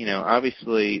she,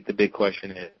 obviously the big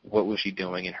question is, what was she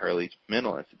doing in Hurley's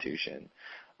mental institution?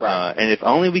 Right. And if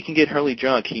only we can get Hurley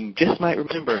drunk, he just might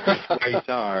remember where he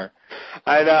saw her.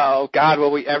 I know. God,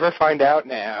 will we ever find out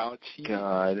now? Jeez.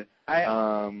 God.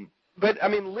 But, I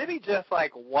mean, Libby just,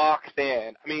 walks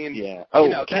in. I mean, yeah. Oh,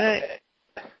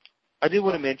 I did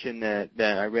want to mention that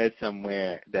I read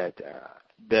somewhere that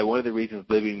one of the reasons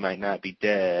Libby might not be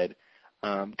dead,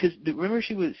 because remember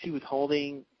she was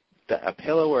holding a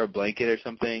pillow or a blanket or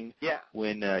something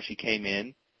when she came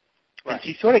in? Right. And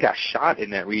she sort of got shot in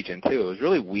that region, too. It was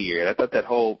really weird. I thought that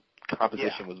whole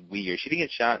composition was weird. She didn't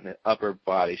get shot in the upper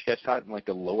body. She got shot in,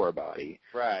 the lower body.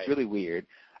 Right. It's really weird.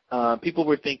 People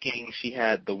were thinking she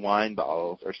had the wine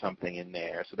bottles or something in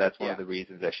there, so that's one of the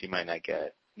reasons that she might not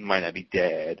be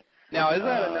dead. Now, is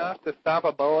that enough to stop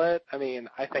a bullet? I mean,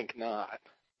 I think not.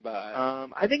 But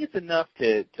I think it's enough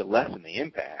to lessen the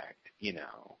impact,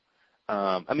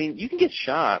 I mean, you can get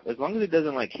shot as long as it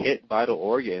doesn't hit vital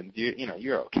organs.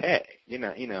 You're okay.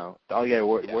 All you got to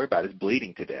worry about is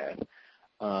bleeding to death.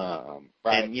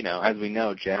 right. And as we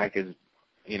know, Jack is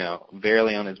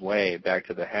barely on his way back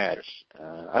to the hatch.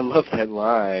 I love that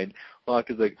line. Locke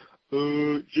is like,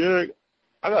 "Oh, Jack,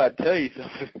 I gotta tell you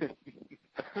something."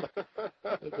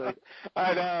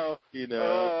 I know.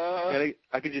 And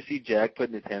I could just see Jack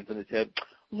putting his hands on his head.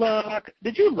 Locke,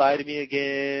 did you lie to me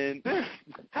again?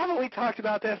 Haven't we talked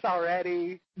about this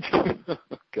already? Oh,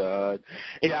 God.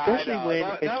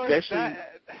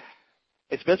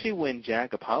 Especially when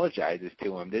Jack apologizes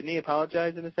to him. Didn't he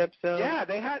apologize in this episode? Yeah,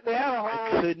 they had a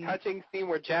whole touching scene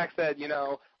where Jack said,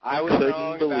 I was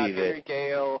wrong about Henry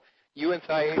Gale. You and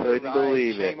Saeed were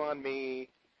right. Shame on me.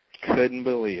 Couldn't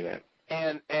believe it.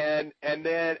 And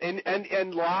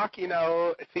then Locke,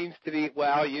 seems to be,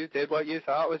 well, you did what you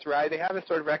thought was right. They have a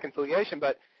sort of reconciliation,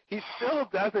 but he still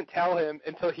doesn't tell him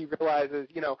until he realizes,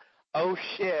 oh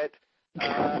shit,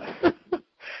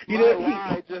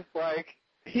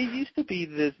 he used to be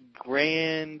this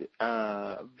grand,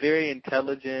 very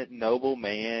intelligent, noble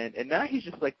man, and now he's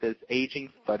just this aging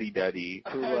fuddy-duddy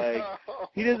who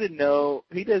he doesn't know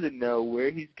where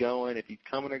he's going, if he's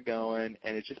coming or going,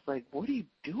 and it's just what are you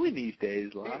doing these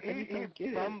days, Locke? I just don't get it.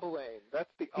 He's bumbling. That's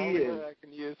the only word I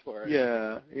can use for it.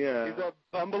 Yeah. He's a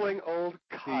bumbling old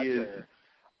codger.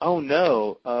 Oh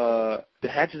no, the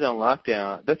hatch is on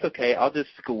lockdown. That's okay. I'll just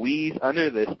squeeze under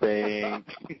this thing.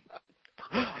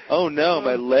 Oh no,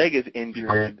 my leg is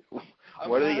injured.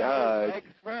 What are the odds?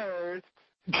 Legs first.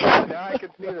 Now I can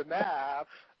see the map.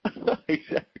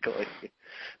 Exactly.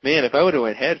 Man, if I would have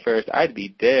went head first, I'd be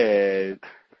dead.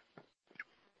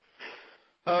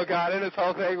 Oh God, and this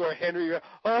whole thing where Henry,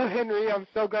 Henry, I'm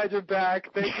so glad you're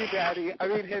back. Thank you, Daddy. I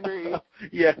mean, Henry.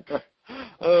 Yeah.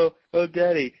 Oh,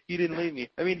 Daddy, you didn't leave me.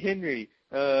 I mean, Henry,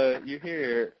 you're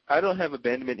here. I don't have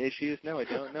abandonment issues. No, I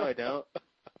don't.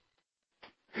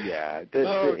 Yeah.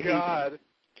 God.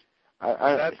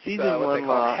 That's season one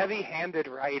Locke. Heavy-handed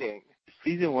writing.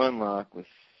 Season one Locke was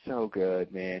so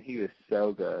good, man. He was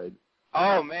so good.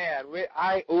 Oh man,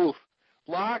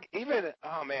 Locke, even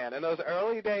in those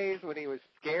early days when he was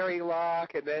scary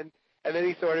Locke, and then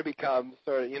he sort of becomes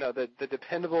the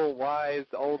dependable, wise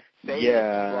old sage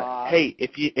Locke. Hey,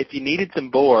 if you needed some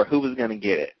boar, who was gonna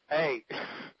get it? Hey.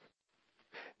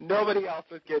 Nobody else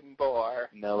was getting bored.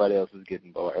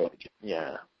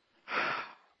 Yeah.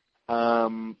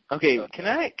 Okay. Can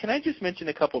I just mention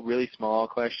a couple really small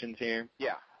questions here?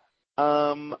 Yeah.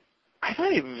 I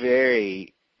find it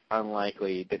very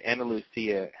unlikely that Ana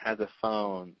Lucia has a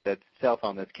cell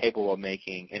phone that's capable of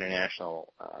making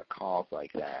international calls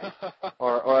like that,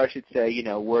 or I should say,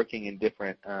 working in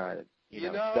different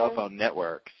cell phone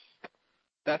networks.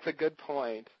 That's a good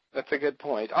point.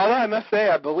 Although I must say,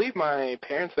 I believe my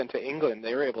parents went to England.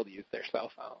 They were able to use their cell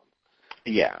phone.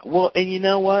 Yeah. Well, and you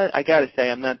know what? I got to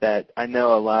say, I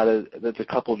know a lot of, there's a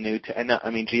couple new,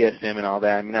 GSM and all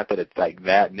that. I mean, not that it's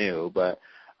that new, but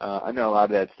I know a lot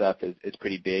of that stuff is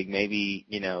pretty big. Maybe,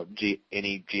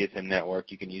 any GSM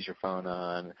network you can use your phone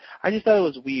on. I just thought it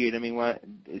was weird. I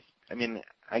mean,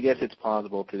 I guess it's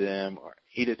plausible to them, or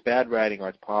either it's bad writing or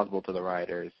it's plausible to the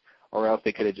writers, or else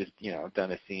they could have just,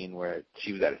 done a scene where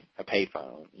she was at a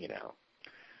payphone,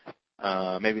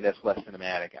 Maybe that's less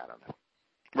cinematic. I don't know.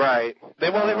 Right.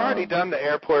 They've already done the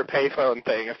airport payphone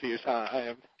thing a few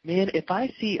times. Man, if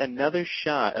I see another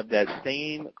shot of that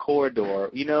same corridor,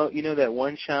 that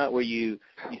one shot where you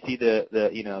see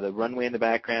the runway in the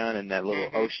background and that little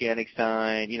oceanic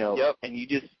sign, Yep. and you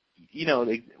just,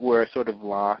 they were sort of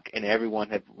locked and everyone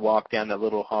had walked down that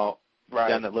little hall, right.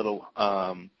 down that little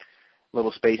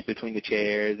space between the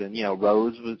chairs, and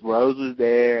Rose was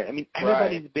there. I mean,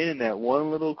 everybody's been in that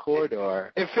one little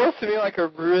corridor. It feels to me like a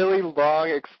really long,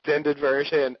 extended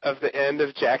version of the end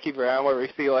of Jackie Brown, where we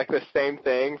see like the same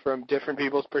thing from different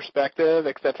people's perspective,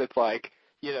 except it's like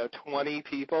 20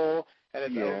 people, and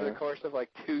it's over the course of like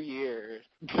 2 years.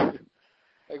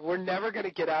 Like, we're never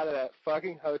gonna get out of that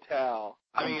fucking hotel.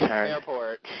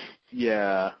 Airport.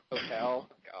 Yeah. Hotel.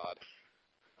 God.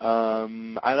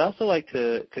 I'd also like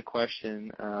to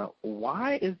question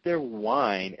why is there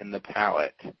wine in the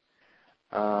palette?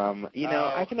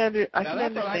 I can understand.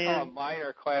 That's what I call a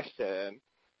minor question.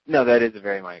 No, that is a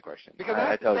very minor question.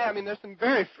 Because there's some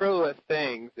very frivolous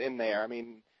things in there. I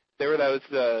mean, there were those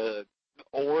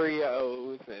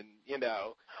Oreos and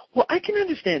Well, I can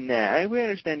understand that. We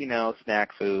understand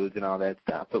snack foods and all that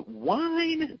stuff, but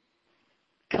wine?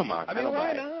 Come on. I mean,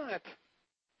 why not?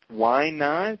 Why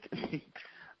not?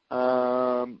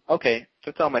 Okay,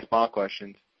 that's all my small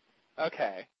questions.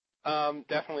 Okay,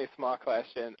 definitely a small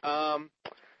question. I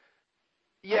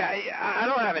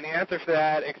don't have an answer for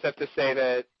that except to say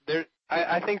that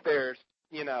I think there's,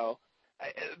 the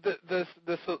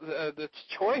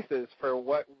choices for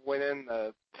what went in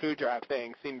the food drop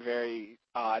thing seem very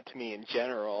odd to me in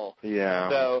general. Yeah.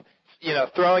 So,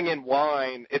 throwing in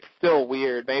wine, it's still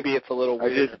weird. Maybe it's a little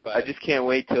weird. I just can't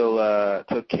wait till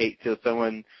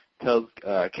someone tells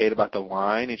Kate about the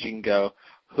wine, and she can go,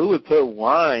 "Who would put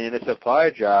wine in a supply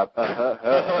drop?"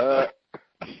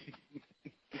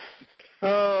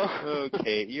 Oh,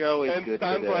 Kate, you're always good for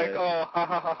that. And sounds like, oh, ha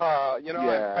ha ha ha,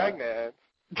 I'm pregnant.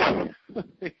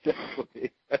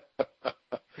 Exactly.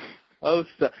 Oh,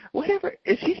 so, whatever.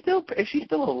 Is she still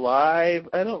alive?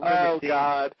 I don't remember. Oh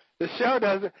God, the show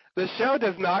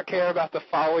does not care about the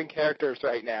following characters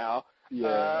right now.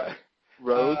 Yeah.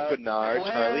 Rose, Bernard,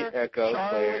 Claire, Charlie, Echo,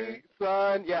 Charlie,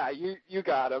 Claire. Son, yeah, you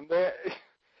got them.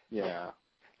 Yeah.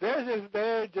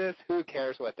 They're just who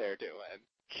cares what they're doing.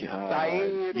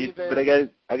 God. But I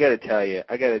gotta tell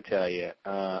you,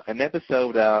 an episode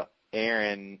without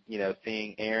Aaron,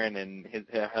 seeing Aaron and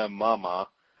her mama,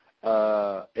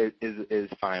 is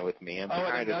fine with me. I'm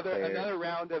tired of Claire. Another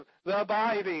round of the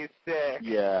baby's sick.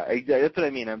 Yeah, exactly. That's what I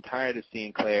mean. I'm tired of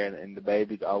seeing Claire and the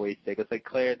baby's always sick. It's like,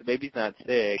 Claire, the baby's not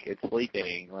sick. It's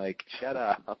sleeping. Like, shut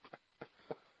up.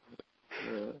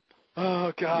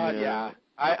 Oh God, yeah.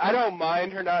 I don't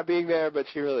mind her not being there, but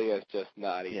she really is just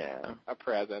not even a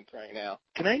presence right now.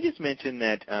 Can I just mention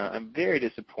that I'm very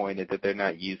disappointed that they're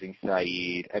not using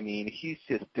Saeed. I mean, he's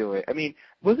just doing. I mean,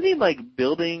 wasn't he like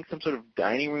building some sort of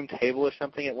dining room table or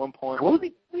something at one point? What was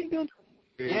he doing?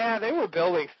 Yeah, they were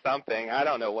building something. I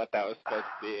don't know what that was supposed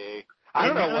to be. I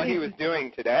don't know what he was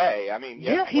doing today. I mean,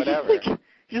 whatever.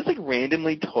 He's just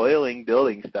randomly toiling,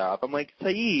 building stuff. I'm like,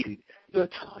 Saeed,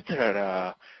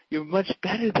 you're much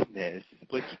better than this.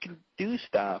 Like, you can do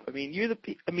stuff. I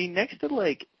mean, next to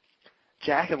like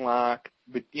Jack and Locke,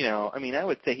 but I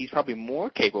would say he's probably more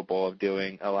capable of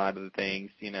doing a lot of the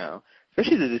things,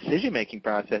 especially the decision-making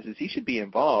processes. He should be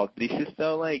involved, but he's just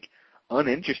so like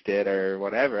uninterested or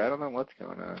whatever. I don't know what's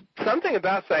going on. Something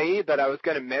about Saeed that I was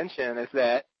going to mention is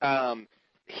that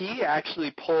he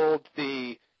actually pulled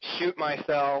the shoot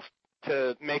myself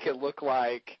to make it look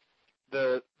like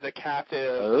the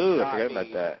captive. Oh, I forgot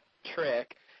about that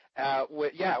trick.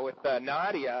 With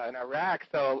Nadia in Iraq.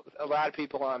 So a lot of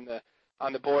people on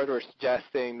the board were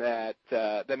suggesting that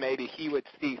maybe he would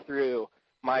see through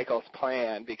Michael's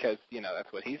plan because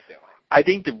that's what he's doing. I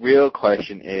think the real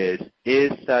question is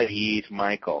Saeed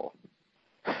Michael?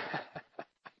 I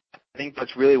think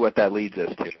that's really what that leads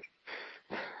us to.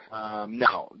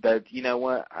 No, that you know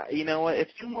what? If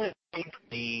someone came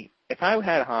for me, if I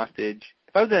had a hostage,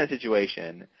 if I was in a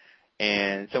situation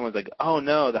and someone's like, "Oh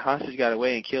no, the hostage got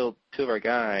away and killed 2 of our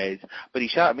guys, but he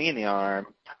shot me in the arm,"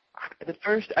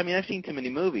 I've seen too many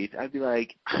movies. I'd be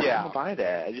like, I don't buy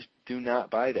that. I just do not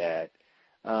buy that.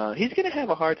 He's gonna have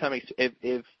a hard time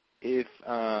if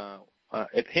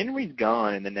if Henry's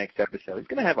gone in the next episode, he's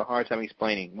going to have a hard time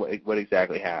explaining what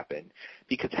exactly happened.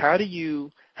 Because how do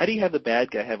you have the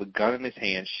bad guy have a gun in his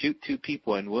hand, shoot 2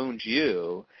 people, and wound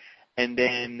you, and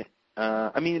then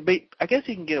I guess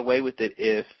he can get away with it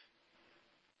if.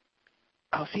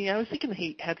 Oh, see, I was thinking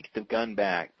he had to get the gun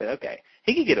back, but okay,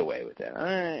 he could get away with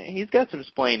it. He's got some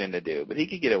explaining to do, but he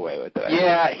could get away with it.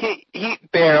 Yeah, he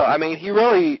barely. I mean, he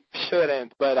really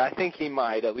shouldn't, but I think he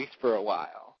might, at least for a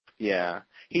while. Yeah,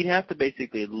 he'd have to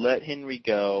basically let Henry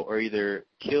go, or either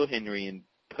kill Henry and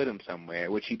put him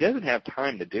somewhere, which he doesn't have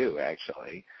time to do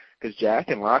actually, because Jack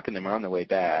and Locke and them are on their way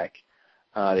back.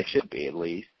 They should be at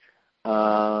least.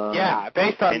 Yeah,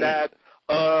 based on that,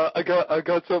 I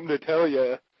got something to tell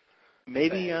you.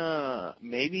 Maybe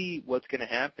what's going to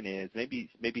happen is maybe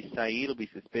Sayid will be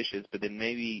suspicious, but then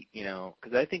maybe,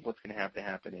 because I think what's going to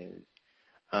happen is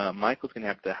Michael's going to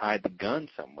have to hide the gun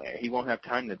somewhere. He won't have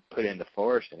time to put it in the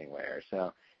forest anywhere,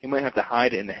 so he might have to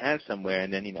hide it in the house somewhere,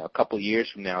 and then, a couple of years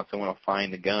from now, someone will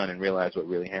find the gun and realize what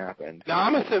really happened. No,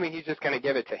 I'm assuming he's just going to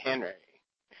give it to Henry.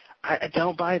 I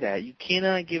don't buy that. You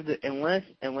cannot give unless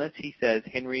he says,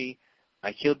 Henry,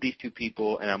 I killed these 2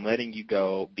 people, and I'm letting you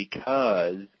go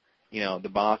because the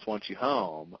boss wants you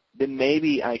home, then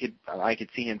maybe I could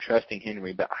see him trusting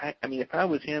Henry. But I mean, if I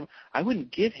was him, I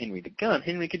wouldn't give Henry the gun.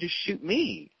 Henry could just shoot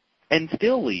me and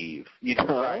still leave.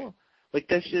 Right. Like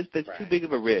that's right. too big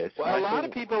of a risk. Well, a lot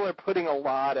of people are putting a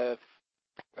lot of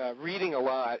reading a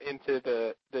lot into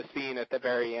the scene at the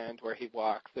very end where he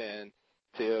walks in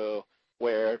to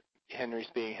where Henry's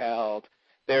being held.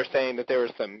 They're saying that there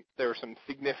were some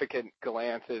significant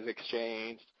glances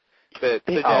exchanged that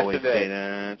suggested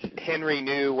that Henry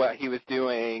knew what he was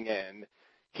doing, and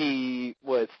he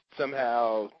was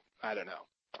somehow, I don't know.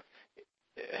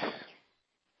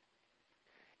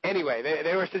 Anyway,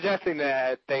 they were suggesting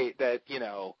that that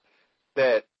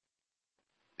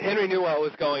Henry knew what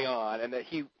was going on, and that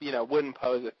he wouldn't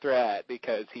pose a threat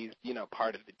because he's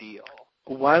part of the deal.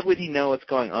 Why would he know what's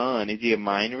going on? Is he a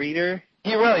mind reader?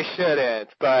 He really shouldn't,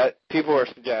 but people were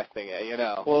suggesting it.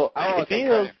 Well, I won't take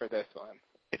credit for this one.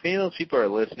 If any of those people are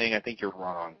listening, I think you're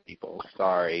wrong, people.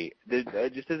 Sorry.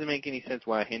 It just doesn't make any sense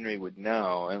why Henry would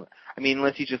know. I mean,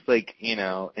 unless he just,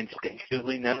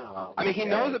 instinctively knows. I mean, he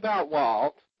knows about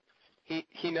Walt.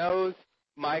 He knows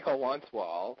Michael wants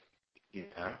Walt.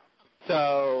 Yeah.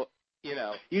 So,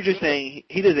 You're just saying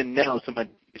he doesn't know. Someone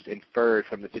just inferred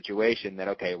from the situation that,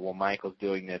 okay, well, Michael's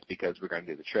doing this because we're going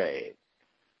to do the trade.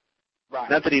 Right.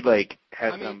 Not that he,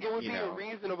 has some, it would be a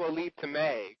reasonable leap to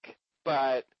make,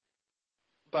 but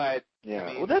yeah, I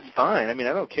mean, well, that's fine. I mean,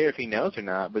 I don't care if he knows or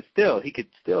not, but still, he could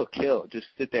still just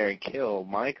sit there and kill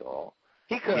Michael.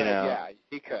 He could, yeah,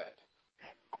 he could.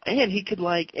 And he could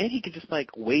just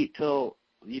wait till,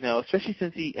 especially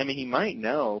since he might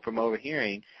know from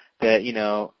overhearing that,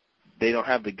 they don't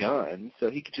have the gun, so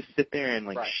he could just sit there and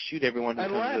shoot everyone who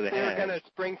comes to the head. Unless they were going to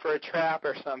spring for a trap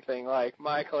or something, like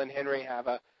Michael and Henry have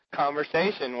a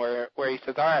conversation where he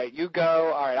says, all right, you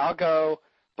go, all right, I'll go,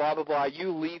 blah, blah, blah,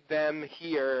 you lead them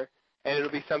here, and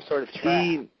it'll be some sort of trap.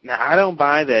 See, now I don't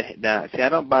buy that. I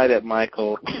don't buy that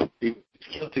Michael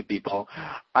killed 2 people.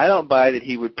 I don't buy that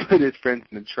he would put his friends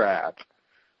in a trap.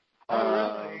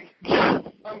 Oh, really?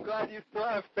 I'm glad you still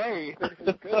have faith in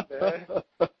his goodness.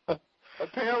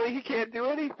 Apparently he can't do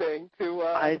anything to...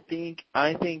 I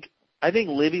think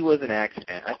Libby was an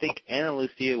accident. I think Ana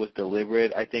Lucia was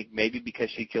deliberate. I think maybe because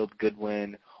she killed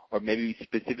Goodwin, or maybe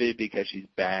specifically because she's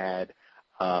bad.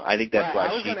 I think that's why she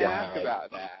died. I was going to ask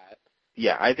about that.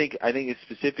 Yeah, I think it's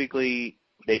specifically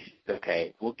they said,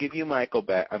 okay, we'll give you Michael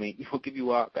back. I mean, we'll give you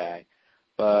Walt back,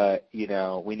 but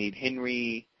we need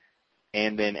Henry,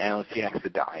 and then Ana Lucia has to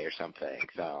die or something.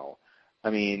 So, I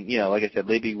mean, like I said,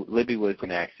 Libby was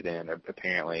an accident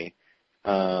apparently.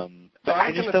 So I'm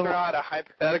going to throw out a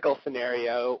hypothetical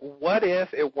scenario. What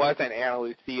if it wasn't Ana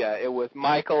Lucia? It was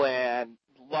Michael and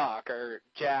Locke or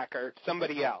Jack or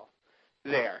somebody else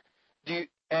there.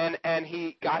 And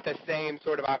he got the same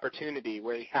sort of opportunity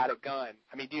where he had a gun.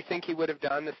 I mean, do you think he would have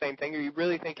done the same thing, or you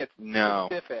really think it's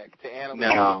specific to Ana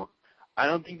Lucia? No. I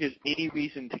don't think there's any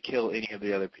reason to kill any of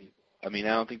the other people. I mean,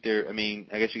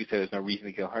 I guess you could say there's no reason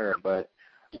to kill her, but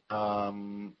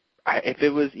if it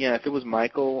was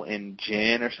Michael and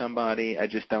Jen or somebody, I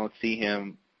just don't see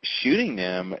him shooting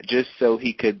them just so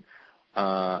he could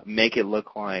make it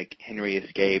look like Henry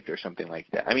escaped or something like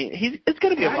that. I mean, it's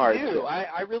going to be hard.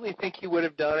 I really think he would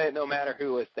have done it no matter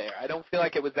who was there. I don't feel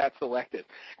like it was that selective.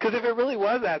 Because if it really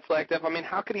was that selective, I mean,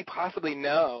 how could he possibly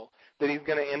know that he's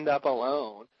going to end up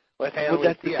alone with Ana Lucia? Well,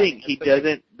 that's the thing. He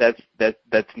doesn't.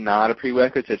 That's not a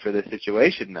prerequisite for this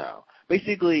situation, though.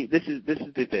 Basically, this is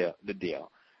the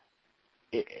deal.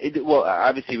 well,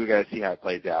 obviously we got to see how it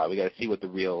plays out. We got to see what the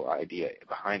real idea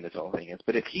behind this whole thing is.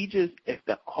 But if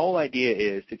the whole idea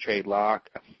is to trade Locke,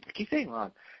 I keep saying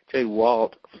Locke, trade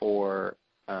Walt for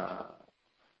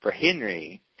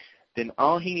Henry, then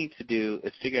all he needs to do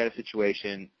is figure out a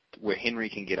situation where Henry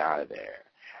can get out of there.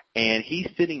 And he's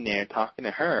sitting there talking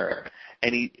to her,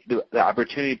 and the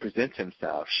opportunity presents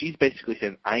himself. She's basically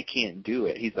saying, "I can't do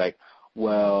it." He's like,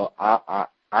 "Well,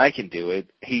 I can do it."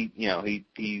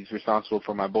 He's responsible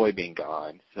for my boy being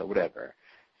gone, so whatever.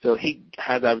 So he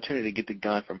has the opportunity to get the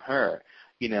gun from her.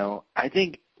 I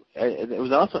think it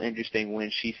was also interesting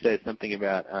when she said something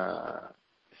about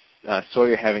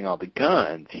Sawyer having all the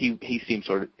guns. He seemed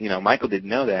sort of, Michael didn't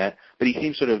know that, but he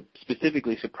seemed sort of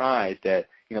specifically surprised that,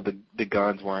 the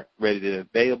guns weren't readily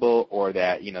available, or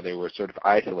that, they were sort of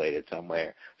isolated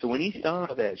somewhere. So when he saw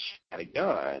that she had a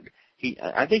gun,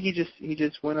 I think he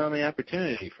just went on the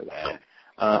opportunity for that.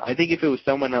 I think if it was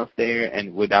someone else there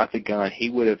and without the gun, he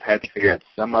would have had to figure out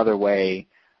some other way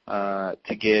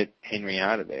to get Henry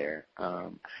out of there.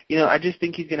 I just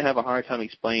think he's going to have a hard time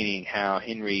explaining how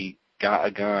Henry got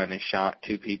a gun and shot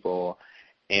two people,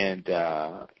 and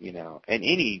and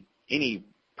any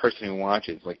person who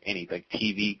watches any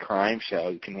TV crime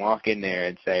show can walk in there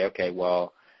and say, okay,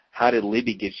 well, how did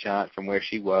Libby get shot from where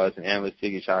she was and Ana Lucia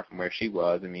get shot from where she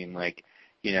was? I mean,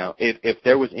 if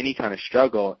there was any kind of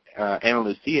struggle, Ana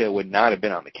Lucia would not have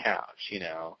been on the couch,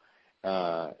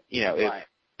 Right.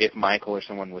 if Michael or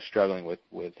someone was struggling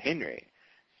with Henry.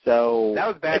 So that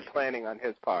was bad planning on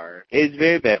his part. It's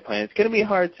very bad planning. It's going to be a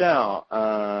hard sell,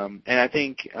 and I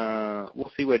think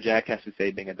we'll see what Jack has to say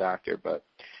being a doctor. But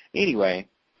anyway.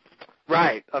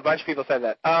 Right. A bunch of people said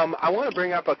that. I want to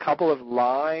bring up a couple of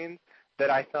lines that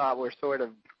I thought were sort of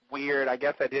weird. I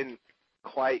guess I didn't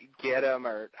quite get them,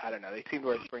 or I don't know. They seemed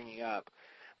worth bringing up.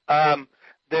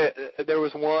 There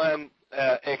was one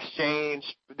exchange.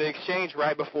 The exchange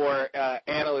right before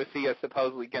Ana Lucia is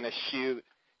supposedly going to shoot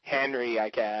Henry, I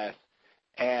guess,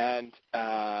 and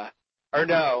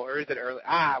or is it early?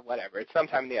 Whatever. It's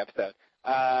sometime in the episode.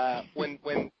 When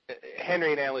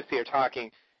Henry and Ana Lucia are talking,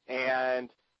 and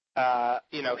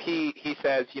he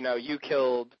says, you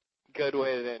killed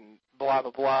Goodwin and blah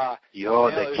blah blah.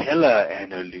 You're the killer,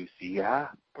 Ana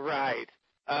Lucia. Right.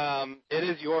 It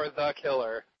is you're the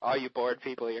killer. All you bored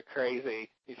people, you're crazy.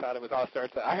 He thought it was all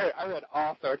sorts of. I read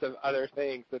all sorts of other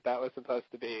things that was supposed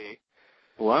to be.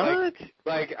 What?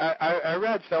 I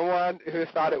read someone who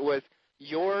thought it was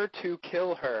you're to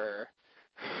kill her.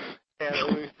 Ana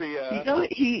Lucia.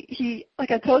 He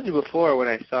like I told you before when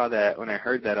I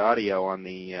heard that audio on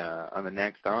the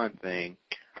Next On thing,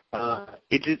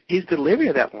 his delivery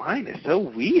of that line is so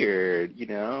weird, He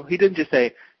didn't just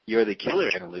say, "You're the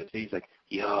killer, Ana Lucia." He's like,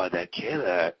 "You're the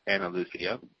killer, Ana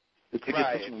Lucia." It's like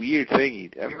right. This weird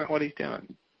thing. I don't know what he's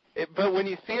doing. But when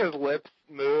you see his lips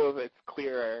move, it's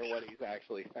clearer what he's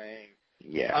actually saying.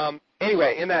 Yeah.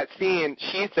 Anyway, in that scene,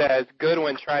 she says,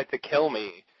 "Goodwin tried to kill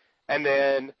me," and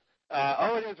then,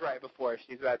 it is right before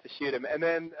she's about to shoot him, and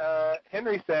then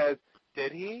Henry says,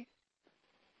 "Did he?"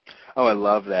 Oh, I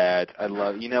love that.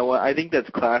 You know what? I think that's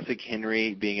classic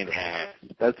Henry being an ass.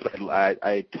 That's what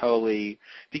I totally,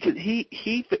 because he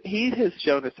has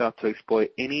shown himself to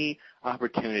exploit any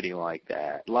opportunity like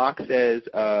that. Locke says,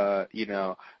 the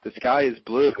sky is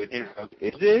blue, and Henry goes,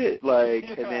 "Is it?"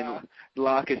 And then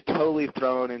Locke is totally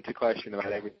thrown into question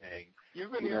about everything.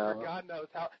 You've been here for God knows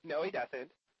how. No, he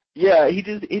doesn't. Yeah, he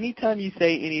just, anytime you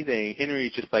say anything, Henry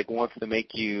just wants to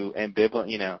make you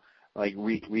ambivalent,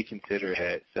 reconsider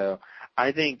it. So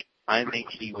I think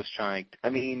he was trying.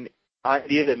 The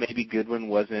idea that maybe Goodwin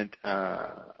wasn't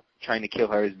trying to kill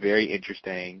her is very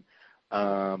interesting.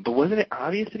 But wasn't it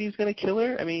obvious that he was going to kill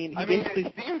her?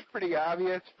 It seemed pretty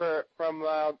obvious from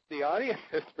the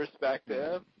audience's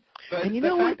perspective. But and the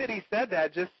fact that he said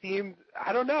that just seems,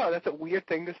 I don't know, that's a weird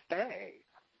thing to say.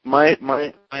 My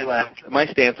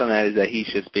stance on that is that he's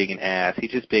just being an ass. He's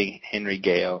just being Henry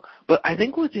Gale. But I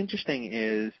think what's interesting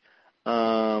is,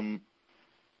 they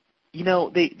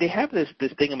have this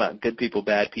thing about good people,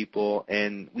 bad people,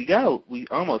 and we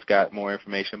almost got more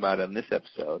information about it in this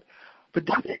episode. But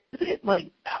is it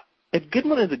if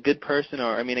Goodwin is a good person,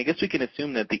 or I guess we can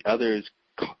assume that the others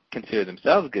consider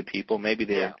themselves good people. Maybe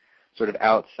they're sort of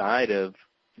outside of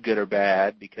good or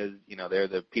bad because they're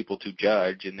the people to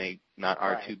judge, and they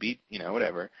are to be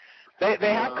whatever.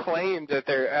 They have claimed that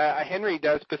they're Henry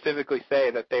does specifically say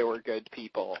that they were good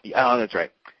people. Oh, that's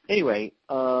right. Anyway,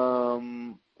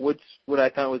 what I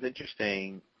thought was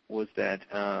interesting was that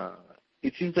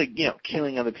it seems like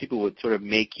killing other people would sort of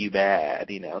make you bad.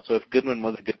 So if Goodwin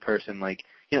was a good person,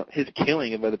 his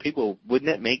killing of other people,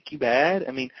 wouldn't it make you bad?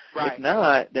 Right. If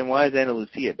not, then why is Ana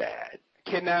Lucia bad?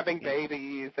 kidnapping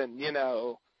babies and,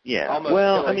 Yeah. almost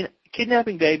Well, killing.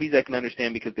 Kidnapping babies I can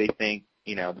understand because they think,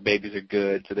 the babies are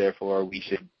good, so therefore we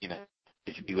should,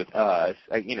 they should be with us.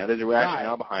 There's a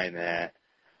rationale behind that.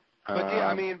 But I know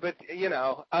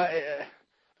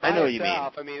what you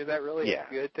mean. Is that really a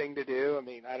good thing to do?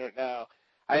 I don't know.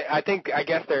 I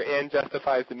guess their end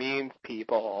justifies the means,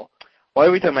 people. Well,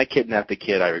 every time I kidnapped a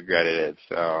kid, I regretted it,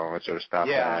 so I sort of stopped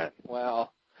that. Yeah,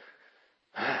 well,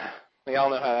 we all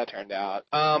know how that turned out.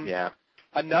 Yeah.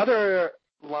 Another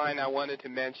line I wanted to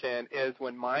mention is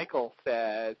when Michael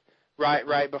says,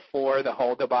 right before the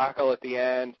whole debacle at the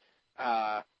end,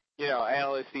 Ana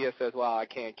Lucia says, well, I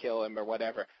can't kill him or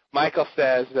whatever. Michael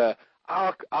says,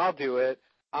 I'll do it.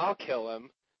 I'll kill him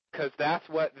because that's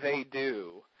what they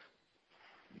do.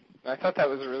 I thought that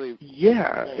was a really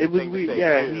it was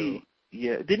weird.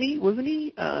 Yeah, Wasn't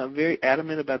he very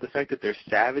adamant about the fact that they're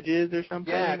savages or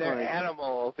something? Yeah, they're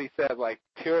animals. He said like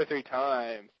 2 or 3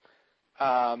 times.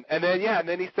 And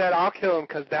then he said, I'll kill him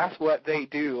because that's what they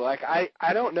do. Like, I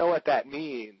don't know what that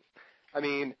means.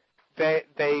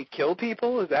 They kill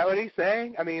people? Is that what he's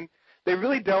saying? They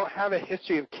really don't have a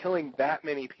history of killing that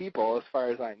many people as far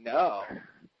as I know.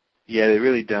 Yeah, they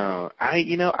really don't.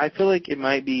 I feel like it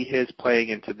might be his playing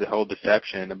into the whole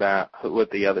deception about what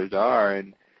the others are,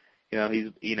 and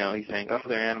he's saying, oh,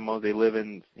 they're animals, they live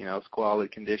in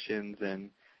squalid conditions, and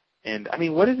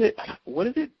what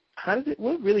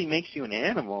really makes you an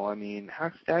animal?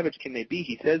 How savage can they be?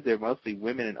 He says they're mostly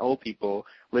women and old people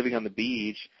living on the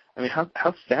beach. How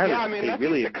savage can they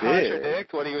really exist? Yeah, that seems to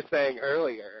contradict what he was saying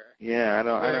earlier. Yeah, I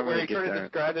don't really get that. Where he sort of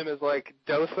described them as like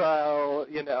docile,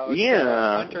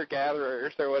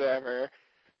 hunter-gatherers or whatever,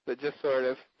 that just sort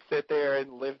of sit there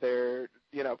and live their,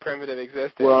 primitive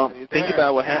existence. Well, think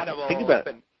about what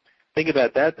happened. Think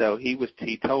about that though. He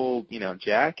told,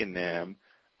 Jack and them,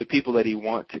 the people that he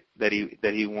wants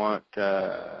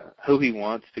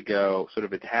to go sort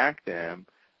of attack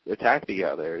the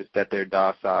others, that they're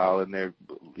docile and they're,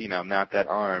 not that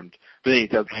armed. But then he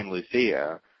tells Ana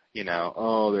Lucia,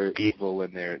 they're evil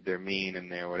and they're mean and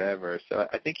they're whatever. So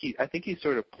I think he's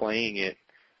sort of playing it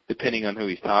depending on who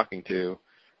he's talking to.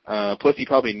 Plus he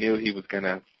probably knew he was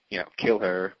gonna, kill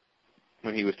her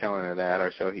when he was telling her that,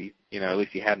 or so he, at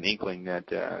least he had an inkling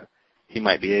that he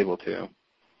might be able to.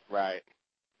 Right.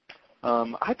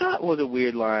 I thought it was a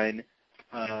weird line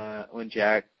when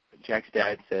Jack's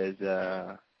dad says,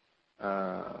 I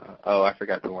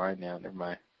forgot the line now. Never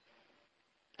mind.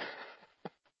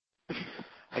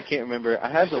 I can't remember.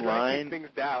 I have the line. Keep things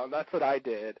down. That's what I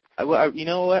did. You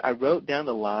know what? I wrote down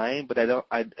the line, but I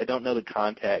don't know the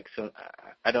context, so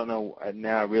I don't know.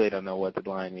 Now I really don't know what the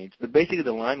line means. But basically,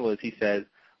 the line was he says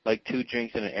like 2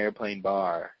 drinks in an airplane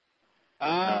bar.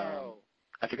 Oh.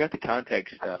 I forgot the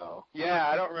context though. Yeah,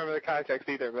 I don't remember the context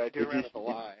either, but I do remember the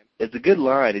line. It's a good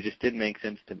line. It just didn't make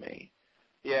sense to me.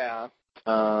 Yeah.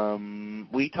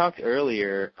 We talked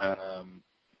earlier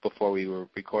before we were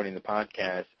recording the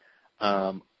podcast.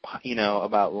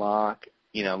 About Locke,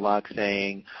 Locke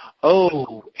saying,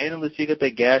 oh, Ana Lucia got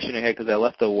that gash in her head because I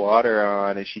left the water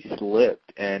on and she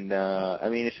slipped. And,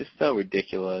 it's just so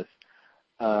ridiculous.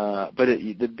 But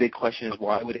the big question is,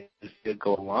 why would it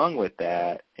go along with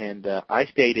that? And I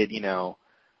stated,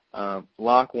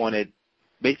 Locke wanted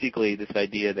basically this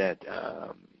idea that,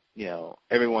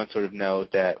 everyone sort of knows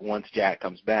that once Jack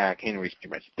comes back, Henry's pretty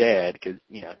much dead because,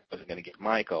 he wasn't going to get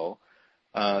Michael.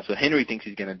 So Henry thinks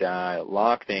he's going to die.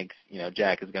 Locke thinks,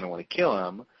 Jack is going to want to kill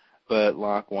him, but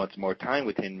Locke wants more time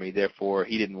with Henry. Therefore,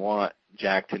 he didn't want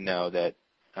Jack to know that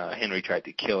Henry tried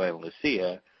to kill Ana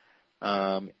Lucia.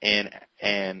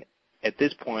 And at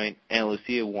this point, Ana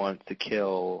Lucia wants to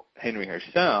kill Henry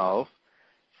herself.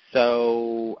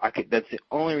 So that's the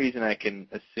only reason I can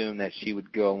assume that she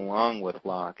would go along with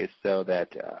Locke is so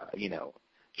that,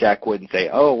 Jack wouldn't say,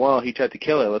 oh, well, he tried to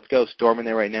kill her. Let's go storm in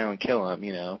there right now and kill him,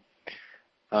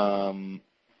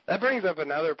 That brings up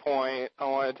another point I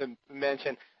wanted to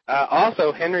mention.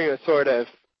 Also, Henry was sort of,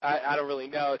 I don't really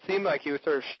know, it seemed like he was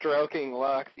sort of stroking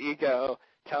Locke's ego,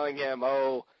 telling him,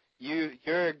 oh,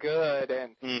 you're good,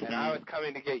 and I was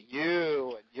coming to get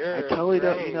you, and you're I totally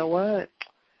great. don't, you know what?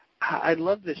 I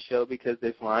love this show because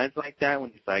there's lines like that when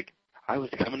he's like, I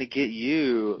was coming to get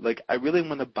you. Like, I really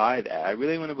want to buy that. I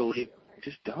really want to believe it. I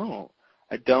just don't.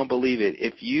 I don't believe it.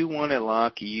 If you wanted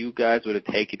Locke, you guys would have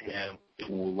taken him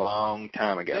a long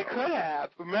time ago. They could have.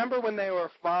 Remember when they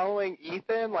were following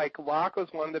Ethan? Like, Locke was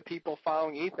one of the people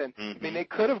following Ethan. Mm-hmm. They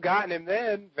could have gotten him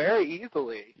then very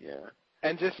easily. Yeah.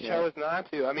 And just chose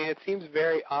not to. It seems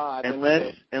very odd.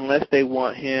 Unless they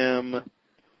want him,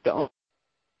 the only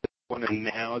want him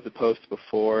now as opposed to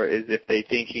before is if they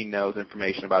think he knows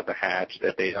information about the hatch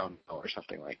that they don't know or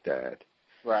something like that.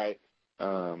 Right.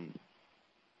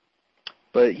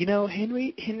 But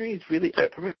Henry is really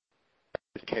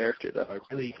his character though. I'm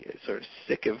really sort of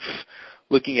sick of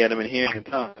looking at him and hearing him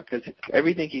talk because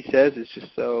everything he says is just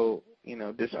so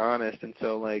dishonest and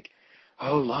so like,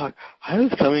 oh Locke, I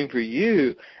was coming for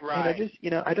you. Right. And I just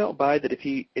I don't buy that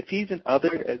if he's an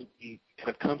other as we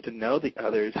have come to know the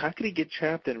others, how could he get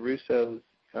trapped in Russo's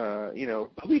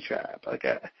booby trap? Like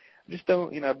I just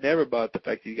don't I've never bought the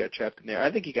fact that he got trapped in there.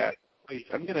 I think he got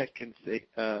I'm gonna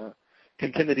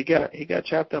contend that he got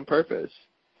trapped on purpose.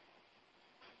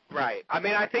 Right. I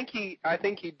mean, I think he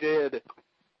did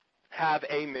have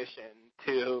a mission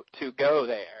to go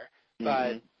there,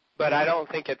 but I don't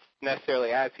think it's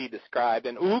necessarily as he described.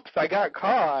 And oops, I got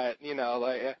caught.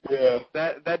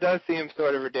 That does seem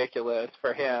sort of ridiculous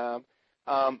for him.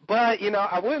 But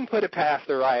I wouldn't put it past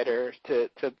the writers to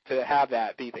have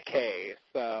that be the case.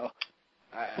 So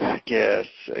I guess.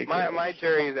 My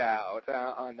jury's out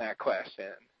on that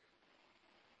question.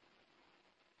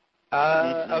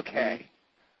 Okay.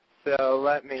 So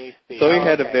let me see. So we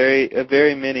had a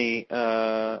very many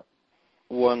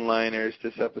one-liners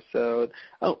this episode.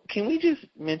 Oh, can we just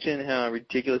mention how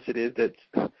ridiculous it is that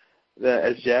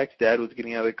as Jack's dad was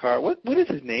getting out of the car, what is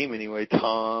his name anyway?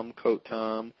 Coat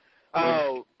Tom.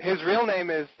 Oh, his real name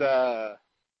is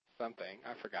something.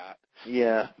 I forgot.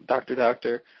 Yeah,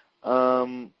 Doctor.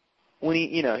 When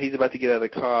he's about to get out of the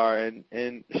car and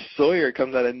Sawyer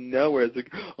comes out of nowhere. It's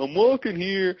like, I'm walking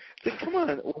here. It's like, come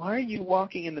on, why are you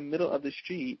walking in the middle of the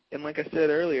street? And like I said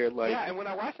earlier, yeah, and when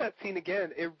I watch that scene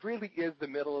again, it really is the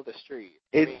middle of the street.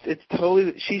 It's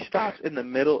totally. She stops in the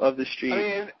middle of the street. I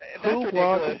mean, that's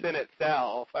ridiculous in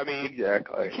itself. I mean,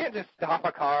 exactly. You can't just stop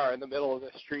a car in the middle of the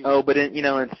street. Oh, but in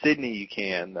Sydney you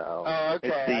can though. Oh,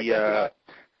 okay.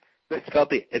 It's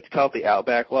called the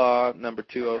Outback Law, number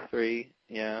 203.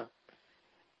 Yeah.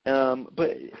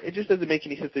 But it just doesn't make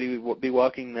any sense that he would be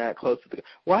walking that close to the.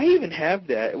 Why even have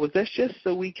that? Was that just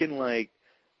so we can there's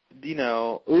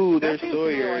Sawyer? That seems to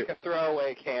me like a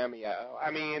throwaway cameo.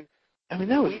 I mean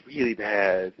that was really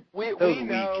bad. We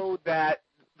know that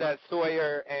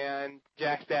Sawyer and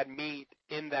Jack's dad meet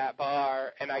in that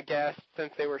bar, and I guess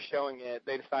since they were showing it,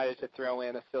 they decided to throw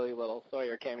in a silly little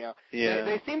Sawyer cameo. Yeah.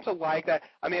 They seem to like that.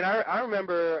 I mean, I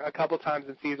remember a couple times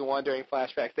in season 1 during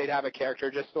flashbacks, they'd have a character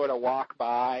just sort of walk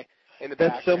by in the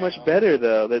background. That's so much better,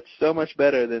 though. That's so much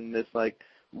better than this,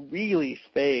 really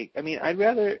fake. I mean, I'd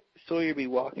rather Sawyer be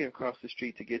walking across the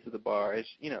street to get to the bar, and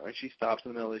she stops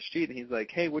in the middle of the street, and he's like,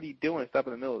 hey, what are you doing? Stop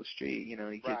in the middle of the street.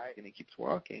 And he keeps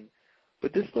walking.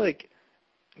 But this, dang.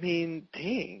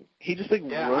 He just, runs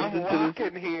into I'm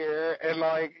walking here, and,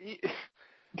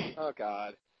 oh,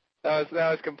 God. That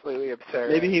was completely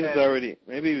absurd. Maybe he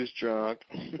was drunk.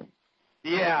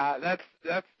 Yeah, that's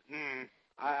that's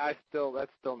still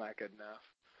not good enough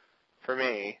for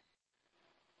me.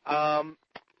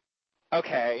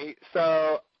 Okay,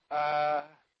 so a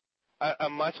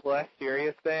much less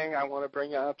serious thing I want to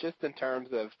bring up, just in terms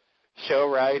of show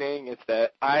writing, is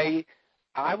that I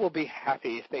will be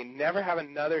happy if they never have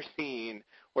another scene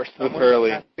where someone with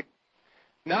Hurley.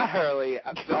 Not Hurley,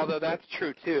 although that's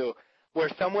true too, where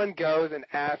someone goes and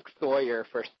asks Sawyer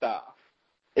for stuff.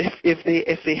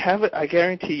 If they have it, I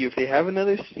guarantee you, if they have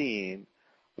another scene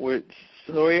where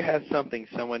Sawyer has something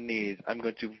someone needs, I'm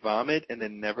going to vomit and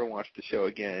then never watch the show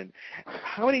again.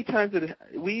 How many times did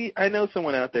I know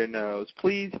someone out there knows.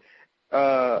 Please,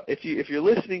 if you're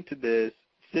listening to this,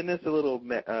 send us a little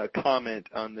comment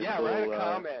on this. Yeah, write a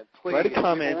comment, please. Write a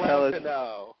comment.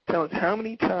 Tell us how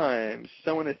many times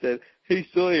someone has said, "Hey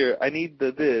Sawyer, I need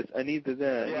this, I need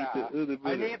that, yeah.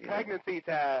 I need pregnancy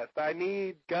tests, I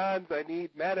need guns, I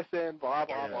need medicine, blah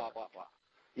blah blah blah blah."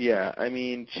 Yeah, I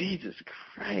mean, Jesus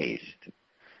Christ,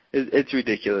 it's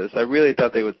ridiculous. I really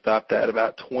thought they would stop that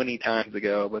about 20 times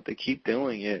ago, but they keep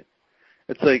doing it.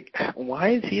 It's like,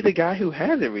 why is he the guy who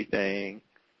has everything?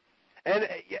 And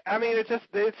I mean,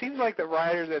 it seems like the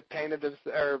writers have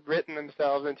written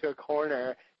themselves into a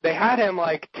corner. They had him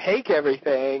take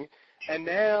everything, and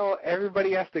now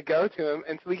everybody has to go to him,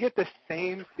 and so we get the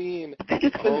same scene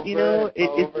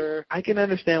over. I can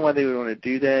understand why they would want to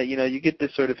do that. You get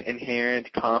this sort of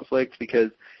inherent conflict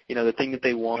because the thing that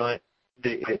they want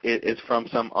is from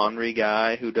some ornery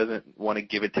guy who doesn't want to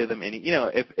give it to them.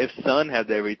 If Son has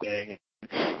everything.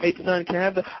 Hey, Son, can I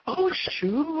have oh,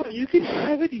 sure, you can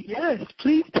have it. Yes,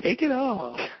 please take it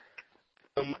all.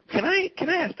 Can I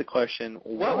ask the question?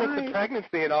 What with the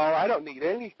pregnancy and all? I don't need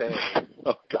anything.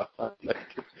 Oh God,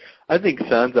 I think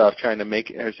Son's off trying to make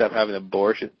herself have an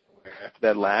abortion.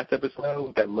 that last episode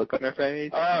with that look on her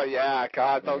face. Oh yeah,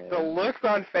 God, the Yeah. looks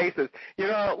on faces. You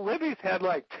know, Libby's had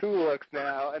like 2 looks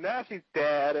now, and now she's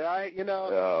dead. And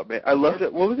Oh man, I loved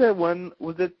it. What was that one?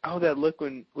 Was it that look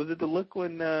when? Was it the look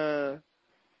when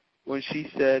she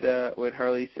said when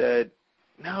Harley said?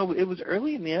 No, it was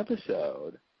early in the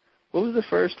episode. What was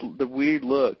the weird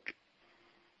look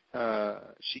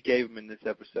she gave him in this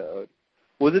episode?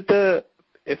 Was it the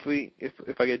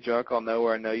if I get drunk, I'll know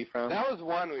where I know you from? That was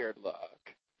one weird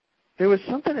look. There was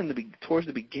something towards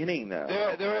the beginning though.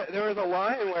 There was a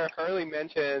line where Hurley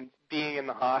mentioned being in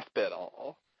the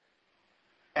hospital,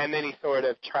 and then he sort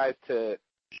of tries to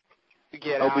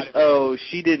get out of it. Oh,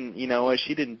 she didn't. You know what?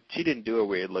 She didn't do a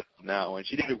weird look on that one.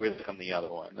 She did a weird look on the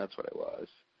other one. That's what it was.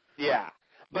 Yeah,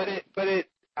 but it.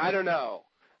 I don't know.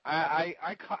 I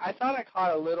thought I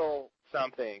caught a little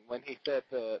something when he said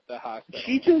the hospital.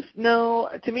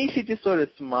 To me, she just sort of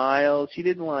smiled. She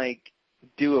didn't like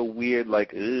do a weird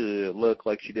like look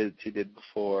like she did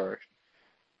before.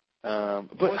 But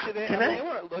they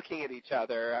weren't looking at each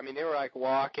other. I mean, they were like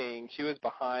walking. She was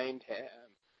behind him.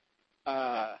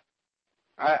 I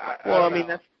mean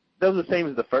that was the same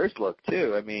as the first look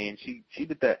too. I mean, she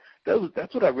did that.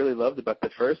 That's what I really loved about the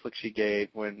first look she gave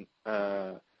when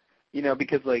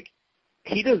because like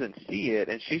he doesn't see it,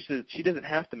 and she doesn't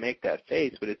have to make that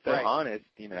face, but it's so honest,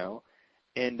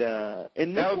 And that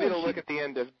would be the look at the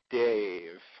end of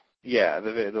Dave. Yeah,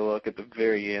 the look at the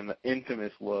very end, the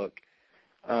infamous look.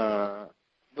 The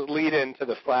lead into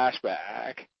the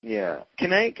flashback. Yeah.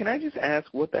 Can I just ask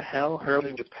what the hell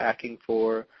Hurley was packing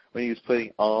for when he was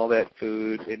putting all that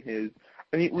food in his?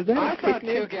 I mean, was that a picnic?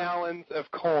 I saw 2 gallons of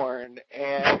corn,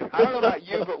 and I don't know about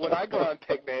you, but when I go on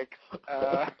picnics,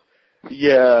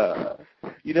 yeah,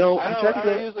 I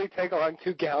don't usually take along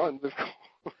 2 gallons of corn.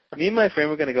 Me and my friend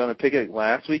were going to go on a picnic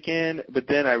last weekend, but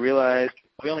then I realized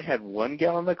we only had 1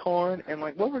 gallon of corn, and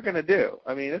like, what we're going to do?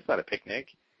 I mean, it's not a picnic.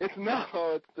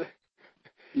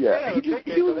 Yeah, he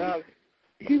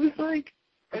was like,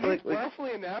 and he's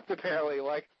roughly inept apparently,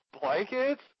 like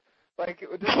blankets. Like,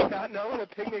 does he not know what a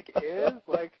picnic is?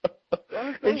 Like, that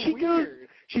was so and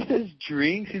she says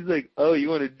drinks. He's like, oh, you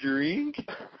want a drink?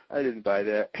 I didn't buy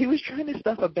that. He was trying to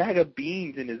stuff a bag of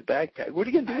beans in his backpack. What are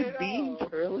you going to do with beans,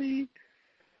 Hurley?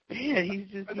 Man, he's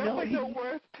just, that's like the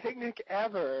worst picnic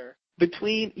ever.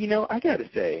 I got to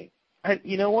say,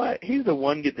 you know what? Here's the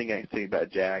one good thing I can say about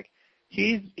Jack.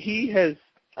 He has,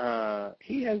 how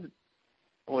do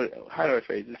I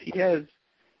phrase this? He has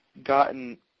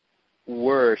gotten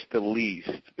worse the least.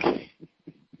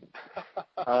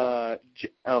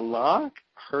 Locke,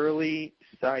 Hurley,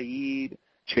 Saeed,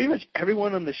 pretty much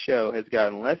everyone on the show has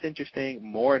gotten less interesting,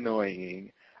 more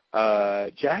annoying.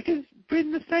 Jack has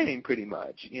been the same, pretty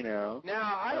much, Now,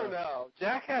 I don't know.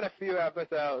 Jack had a few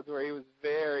episodes where he was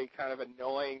very kind of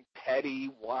annoying, petty,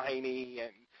 whiny,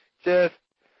 and just,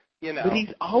 But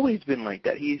he's always been like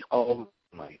that. He's always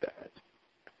been like that.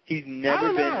 He's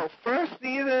never been. I don't know. First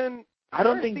season. I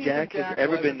don't think Jack has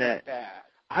ever been that.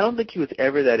 I don't think he was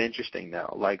ever that interesting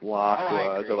though, like Locke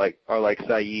was, or like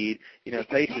Saeed.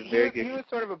 Saeed is very good. He was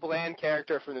sort of a bland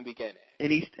character from the beginning.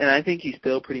 And I think he's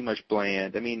still pretty much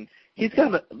bland. I mean, he's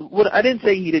kind of. I didn't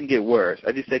say he didn't get worse.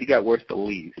 I just said he got worse the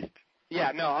least.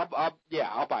 Yeah, no, I'll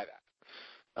buy that.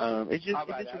 It's just. I'll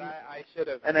buy that. I should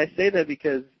have. And I say that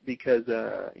because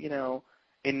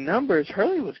in numbers,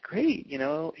 Hurley was great.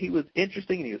 He was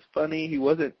interesting and he was funny. He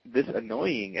wasn't this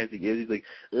annoying as he is. He's like,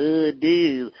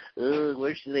 dude,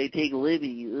 where should I take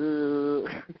Libby?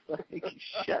 Like,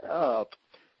 shut up.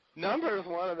 Numbers,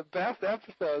 one of the best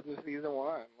episodes of season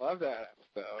 1. Love that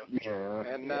episode. Yeah.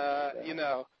 And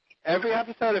every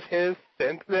episode of his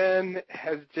since then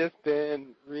has just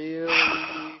been really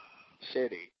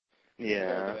shitty.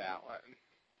 Yeah. That one.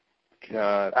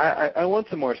 God, I want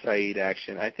some more Saeed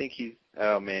action. I think he's.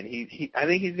 Oh man, I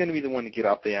think he's going to be the one to get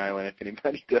off the island if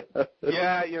anybody does.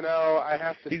 Yeah, I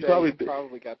have to say he's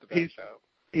probably got the best show.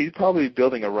 He's probably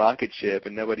building a rocket ship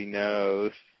and nobody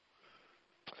knows.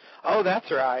 Oh, that's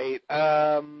right.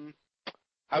 I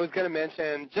was going to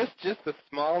mention just a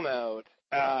small note.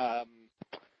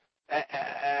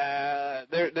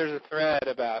 There's a thread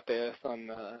about this on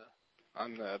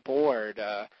the board.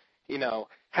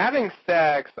 Having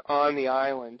sex on the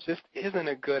island just isn't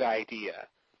a good idea.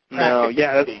 No,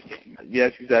 yeah, that's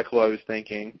exactly what I was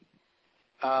thinking.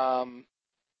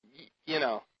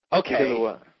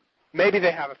 Okay, maybe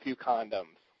they have a few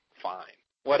condoms, fine,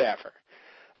 whatever.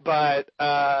 But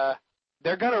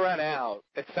they're going to run out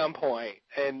at some point,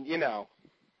 and,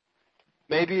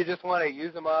 maybe you just want to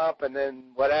use them up and then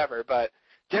whatever, but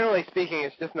generally speaking,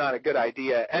 it's just not a good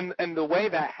idea. And the way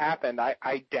that happened,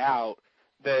 I doubt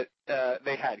that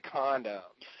they had condoms.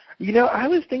 I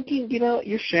was thinking,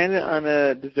 you're stranded on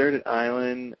a deserted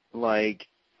island, or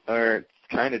it's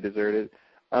kind of deserted.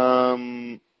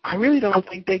 I really don't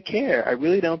think they care. I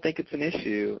really don't think it's an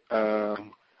issue.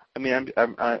 I mean,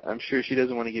 I'm sure she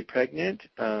doesn't want to get pregnant,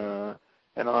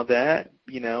 and all that,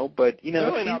 but,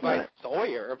 Certainly not by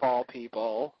Sawyer, of all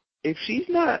people. If she's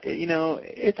not,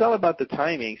 it's all about the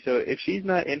timing. So if she's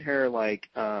not in her,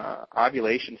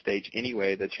 ovulation stage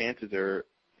anyway, the chances are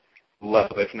low,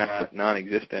 if not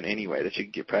non-existent anyway, that she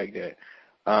could get pregnant.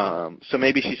 So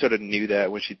maybe she sort of knew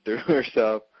that when she threw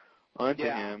herself onto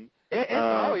him. It's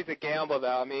always a gamble,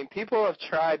 though. I mean, people have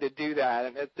tried to do that,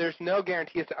 and there's no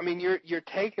guarantee. I mean, you're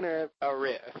taking a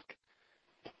risk,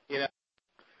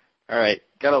 All right,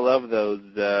 gotta love those.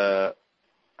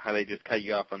 How they just cut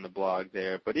you off on the blog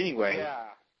there. But anyway,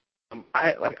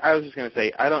 I was just gonna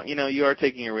say, I don't. You are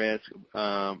taking a risk,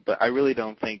 but I really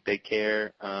don't think they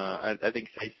care. I think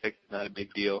safe sex is not a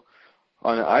big deal.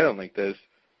 I don't think this.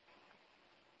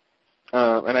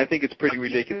 And I think it's pretty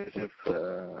ridiculous if.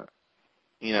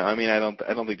 I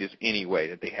don't think there's any way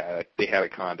that they had a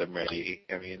condom ready.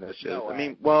 I mean, that's just. No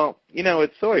way.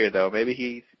 It's Sawyer though. Maybe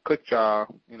he's quick draw.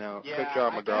 Quick draw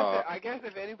McGraw. I guess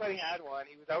if anybody had one,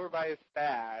 he was over by his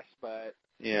stash, but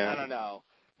yeah. I don't know.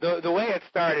 The way it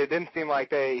started, it didn't seem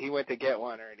like he went to get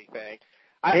one or anything.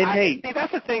 See,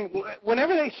 that's the thing.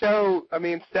 Whenever they show,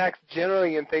 sex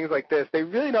generally and things like this, they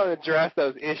really don't address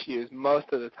those issues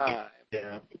most of the time.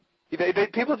 Yeah.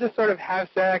 People just sort of have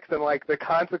sex, and the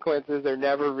consequences are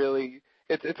never really.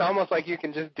 It's almost like you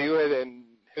can just do it, and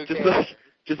who cares?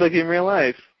 Just like in real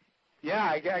life. Yeah,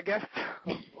 I guess.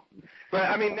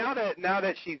 But now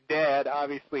that she's dead,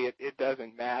 obviously it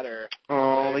doesn't matter.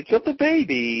 Oh, they killed the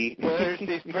baby. Whether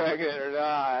she's pregnant or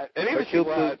not, and even if she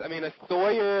was, a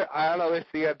Sawyer, I don't know,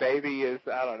 see a baby is,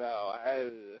 I don't know.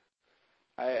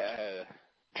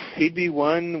 He'd be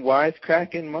one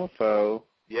wisecracking mofo.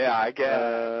 Yeah, I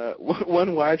guess.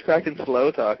 One wisecracking,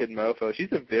 slow-talking mofo.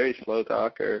 She's a very slow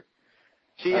talker.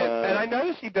 She is, and I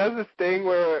notice she does this thing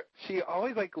where she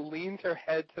always, leans her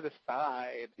head to the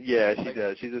side. Yeah, she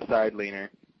does. She's a side leaner.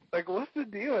 What's the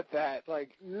deal with that? I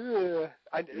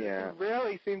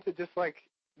rarely seem to just,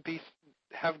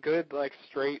 have good,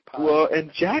 straight pop. Well,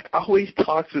 and Jack always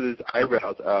talks with his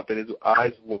eyebrows up and his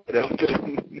eyes wide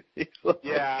open.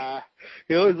 Yeah.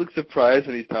 He always looks surprised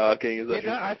when he's talking. He's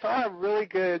I saw a really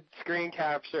good screen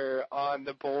capture on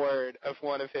the board of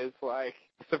one of his,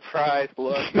 surprised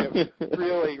look. It was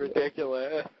really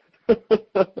ridiculous.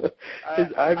 His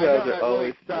eyebrows are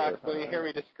always. It really sucks when you hear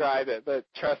me describe it, but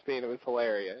trust me, it was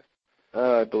hilarious.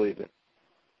 I believe it.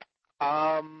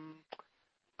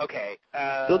 Okay.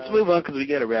 So let's move on because we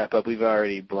got to wrap up. We've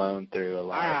already blown through a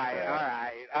lot. All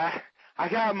right. I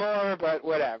got more, but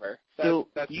whatever.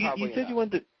 That's you said you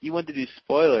want to do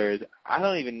spoilers. I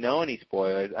don't even know any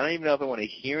spoilers. I don't even know if I want to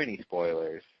hear any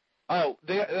spoilers. Oh,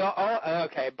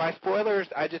 okay. By spoilers,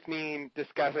 I just mean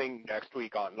discussing next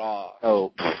week on Law.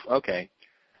 Oh, okay.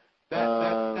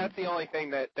 That's the only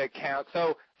thing that counts.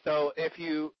 So if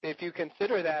you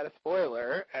consider that a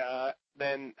spoiler,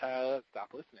 then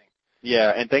stop listening.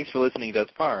 Yeah, and thanks for listening thus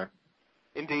far.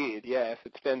 Indeed, yes,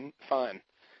 it's been fun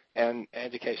and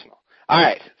educational. All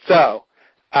right, so.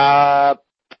 So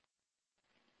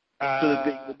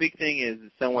the big thing is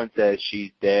someone says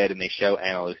she's dead, and they show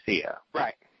Ana Lucia.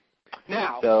 Right.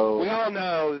 Now, we all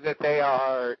know that they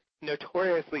are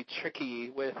notoriously tricky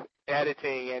with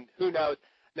editing, and who knows.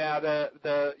 Now,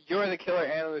 the You're the Killer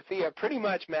Ana Lucia pretty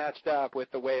much matched up with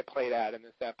the way it played out in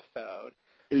this episode.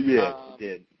 Yes, it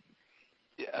did.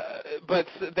 But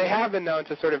they have been known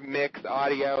to sort of mix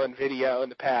audio and video in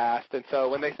the past, and so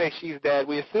when they say she's dead,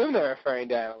 we assume they're referring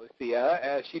to Ana Lucia,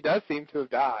 as she does seem to have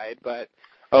died, but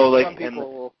some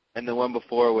people... And the one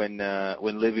before when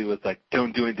Libby was like,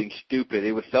 don't do anything stupid,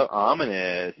 it was so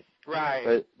ominous.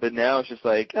 Right. But now it's just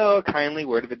like, oh, kindly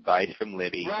word of advice from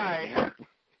Libby. Right.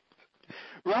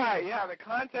 Right, yeah, the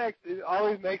context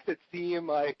always makes it seem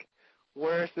like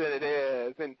worse than it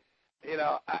is, and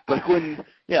when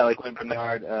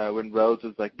Bernard, when Rose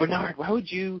was like, Bernard, why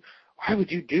would you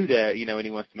do that? When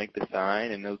he wants to make the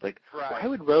sign, and it was like, why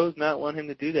would Rose not want him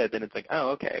to do that? Then it's like,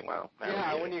 oh, okay, well.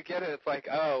 Yeah, when you get it, it's like,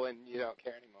 oh, and you don't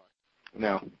care anymore.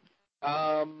 No.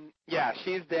 Yeah,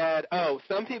 she's dead. Oh,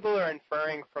 some people are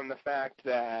inferring from the fact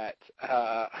that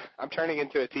I'm turning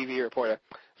into a TV reporter.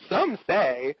 Some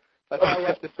say, that's all you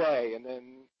have to say, and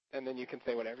then you can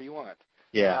say whatever you want.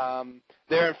 Yeah.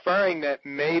 They're inferring that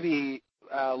maybe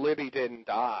Libby didn't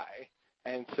die,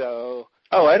 and so.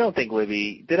 Oh, I don't think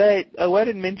Libby. Did I? Oh, I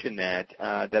didn't mention that.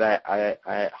 That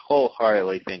I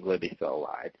wholeheartedly think Libby's still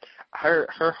alive. Her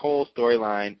whole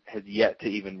storyline has yet to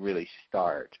even really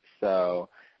start. So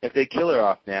if they kill her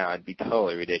off now, it'd be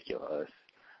totally ridiculous.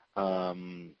 I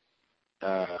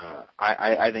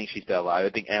think she's still alive. I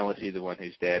think Anna Lucia is the one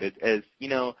who's dead. As you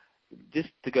know, just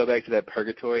to go back to that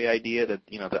purgatory idea that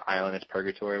the island is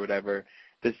purgatory or whatever.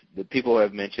 The people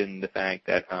have mentioned the fact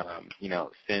that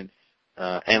since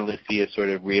Anna Lucia sort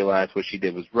of realized what she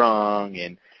did was wrong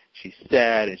and she's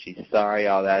sad and she's sorry,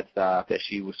 all that stuff, that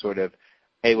she was sort of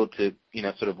able to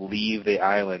sort of leave the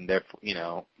island there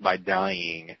by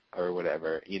dying or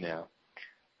whatever.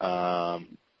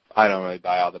 I don't really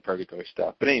buy all the purgatory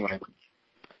stuff, but anyway.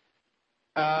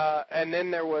 And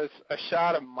then there was a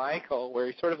shot of Michael where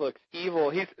he sort of looks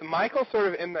evil. Michael's sort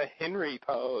of in the Henry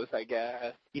pose, I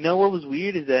guess. What was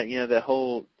weird is that that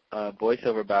whole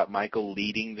voiceover about Michael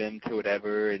leading them to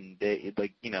whatever, and they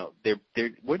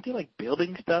weren't they like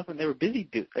building stuff, and they were busy.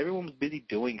 Everyone was busy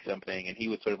doing something, and he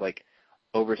was sort of like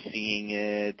overseeing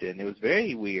it, and it was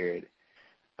very weird.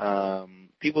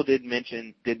 People did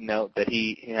note that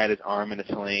he had his arm in a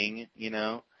sling, in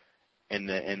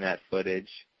that footage.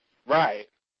 Right.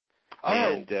 Oh,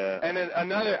 and then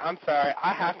another, I'm sorry,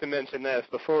 I have to mention this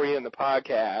before we end the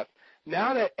podcast.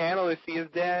 Now that Anna Lucia is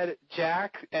dead,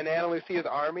 Jack and Anna Lucia's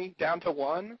army down to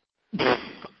one.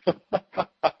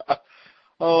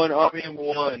 Oh, an army of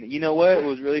one. You know what? It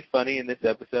was really funny in this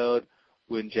episode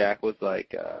when Jack was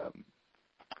like,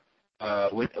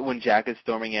 when Jack is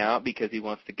storming out because he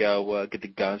wants to go get the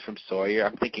guns from Sawyer.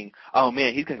 I'm thinking, oh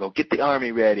man, he's gonna go get the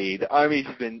army ready. The army's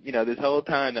been, this whole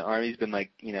time the army's been like,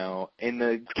 in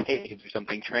the caves or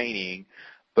something training,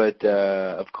 but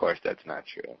of course that's not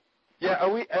true. Yeah,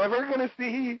 are we ever gonna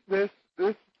see this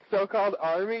so-called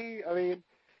army? I mean,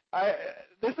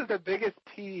 this is the biggest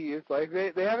tease. Like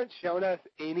they haven't shown us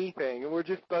anything, and we're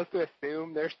just supposed to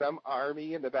assume there's some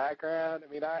army in the background.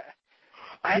 I mean,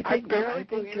 I barely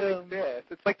believe it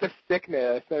exists. It's like the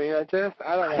sickness. I mean, I don't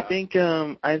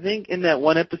know. I think in that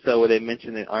one episode where they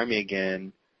mentioned the army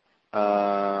again,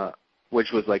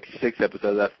 which was like 6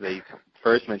 episodes after they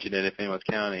first mentioned it, if anyone's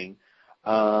counting,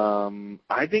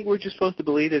 I think we're just supposed to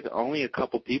believe there's only a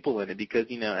couple people in it because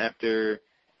after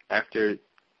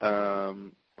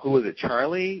who was it?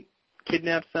 Charlie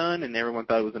kidnapped Son, and everyone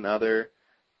thought it was another.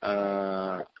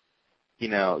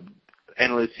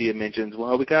 Anna Lucia mentions,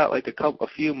 well, we got like a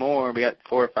few more. We got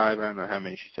 4 or 5. I don't know how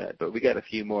many she said, but we got a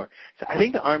few more. So I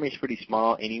think the army's pretty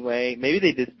small anyway. Maybe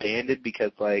they disbanded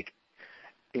because,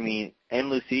 Anna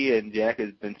Lucia and Jack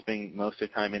has been spending most of their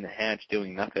time in the hatch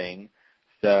doing nothing.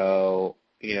 So,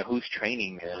 who's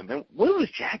training them? And what was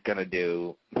Jack gonna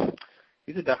do?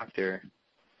 He's a doctor.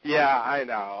 Yeah, I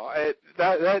know.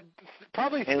 That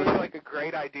probably seemed like a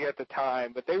great idea at the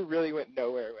time, but they really went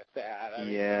nowhere with that. I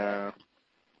mean, yeah.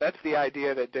 That's the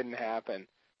idea that didn't happen.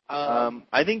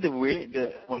 I think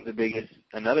another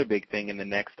big thing in the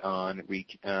next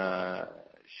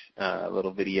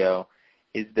little video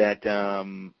is that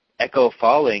Echo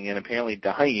falling and apparently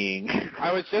dying.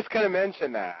 I was just going to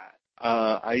mention that.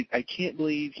 I can't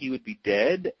believe he would be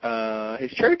dead.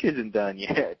 His church isn't done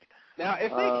yet. Now,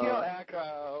 if they kill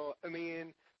Echo, I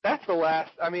mean, that's the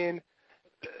last. I mean,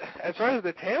 as far as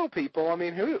the tail people, I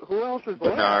mean, who else is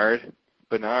left?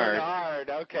 Bernard,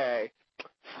 okay.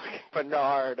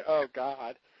 Bernard, oh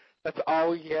God. That's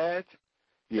all we get?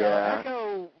 Yeah.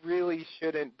 Echo really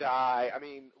shouldn't die. I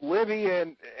mean, Libby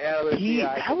and Anna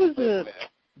Lucia.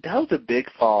 That was a big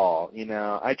fall,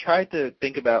 I tried to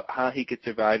think about how he could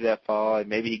survive that fall, and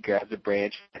maybe he grabs a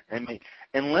branch. I mean,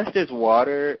 unless there's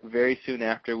water very soon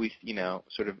after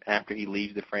sort of after he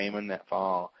leaves the frame in that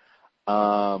fall,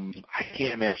 I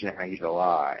can't imagine how he's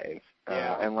alive.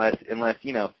 Yeah. Unless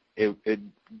it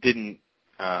didn't,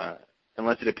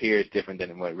 unless it appears different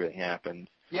than what really happened.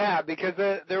 Yeah, because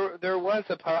there was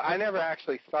I never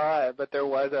actually saw it, but there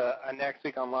was a Next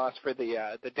Week on Lost for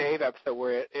the Dave episode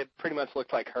where it pretty much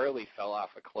looked like Hurley fell off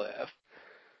a cliff,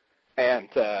 and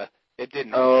it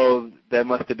didn't. Oh, that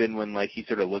must have been when he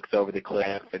sort of looks over the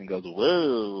cliff and goes,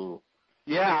 "Whoa!"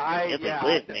 Yeah, it's a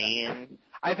cliff, man.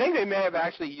 I think they may have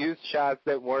actually used shots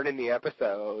that weren't in the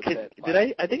episode.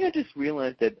 I think I just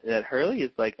realized that Hurley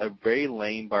is like a very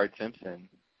lame Bart Simpson.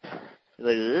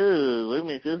 Like, oh, what am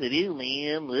I supposed to do,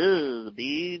 ma'am? Oh,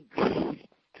 dude.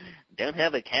 Don't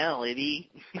have a cow, Libby.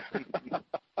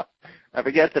 I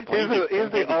forgot the point.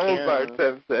 He's the old Bart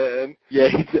Simpson. Yeah,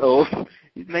 he's old.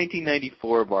 He's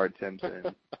 1994 Bart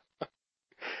Simpson.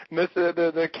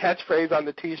 The catchphrase on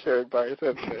the T-shirt, Bart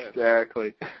Simpson.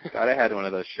 Exactly. God, I had one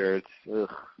of those shirts.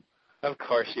 Ugh. Of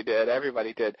course you did.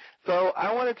 Everybody did. So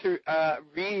I wanted to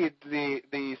read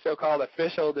the so-called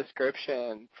official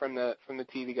description from the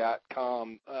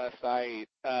TV.com site,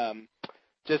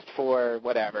 just for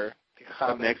whatever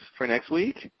comment for next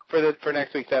week? for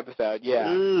next week's episode.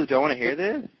 Yeah. Ooh, do I want to hear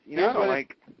this? You know, Here's what I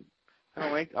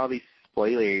don't like all these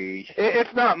spoilers.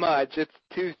 It's not much. It's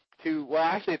two. Well,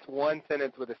 actually, it's one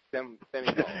sentence with a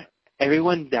semicolon.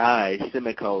 Everyone dies,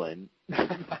 semicolon.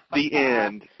 The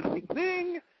end.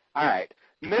 Ding. All right.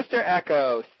 Mr.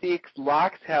 Echo seeks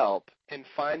Locke's help in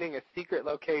finding a secret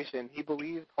location he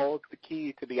believes holds the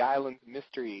key to the island's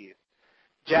mysteries.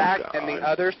 Jack and the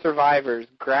other survivors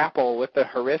grapple with the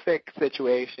horrific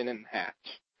situation in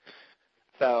Hatch.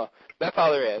 So that's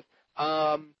all there is.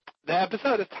 The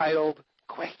episode is titled ?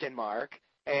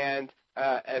 And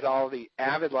as all the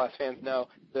avid Lost fans know,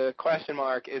 the question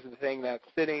mark is the thing that's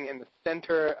sitting in the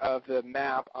center of the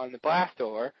map on the blast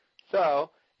door.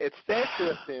 So it's safe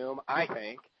to assume, I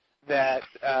think, that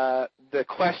the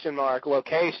question mark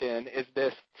location is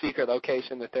this secret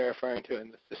location that they're referring to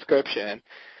in this description.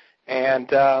 And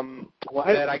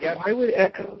why would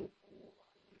Echo?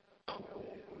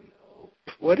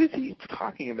 What is he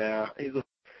talking about? He's like,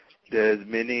 there's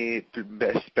many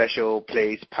special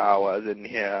place powers in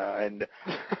here, and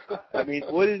I mean,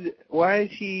 what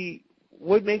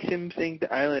makes him think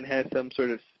the island has some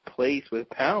sort of place with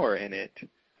power in it? Is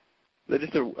that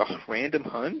just a random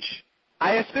hunch?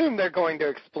 I assume they're going to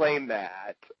explain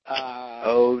that.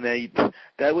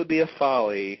 That would be a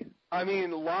folly. I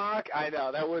mean, Locke, I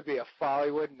know, that would be a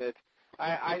folly, wouldn't it?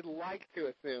 I'd like to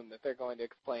assume that they're going to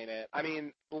explain it. I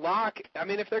mean, Locke,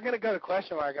 if they're going to go to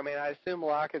question mark, I assume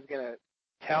Locke is going to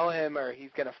tell him or he's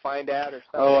going to find out or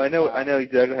something. Oh, I know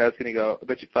exactly how it's going to go. I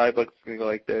bet you $5 is going to go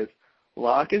like this.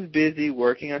 Locke is busy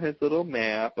working on his little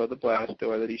map of the blast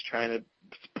door that he's trying to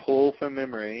pull from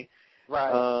memory.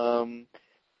 Right.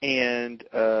 And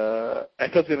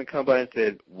Echo's going to come by and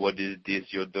say, what is this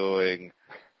you're doing?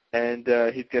 And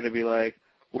he's going to be like,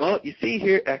 well, you see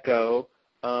here, Echo,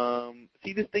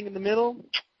 see this thing in the middle?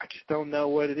 I just don't know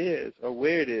what it is or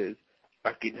where it is.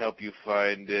 I can help you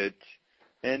find it.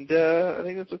 And I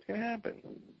think that's what's going to happen.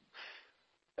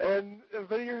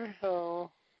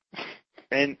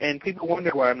 And people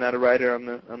wonder why I'm not a writer on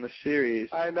the series.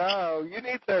 I know. You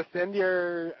need to send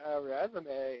your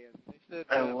resume.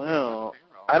 I will.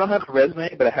 I don't have a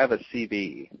resume, but I have a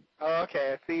CV. Oh,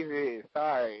 okay, a CV.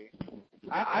 Sorry.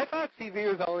 I thought CV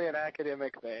was only an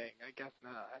academic thing. I guess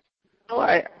not. Oh,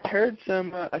 I heard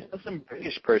I saw some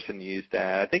British person use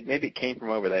that. I think maybe it came from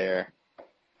over there.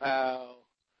 Oh.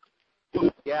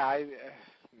 Yeah,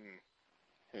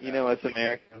 you know, us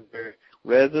Americans are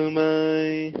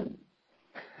resume.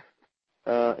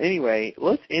 Anyway,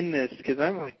 let's end this because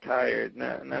I'm really tired.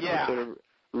 Not to sort of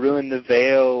ruin the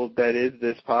veil that is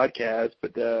this podcast,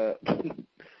 but I'm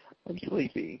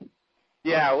sleepy.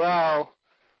 Yeah, well,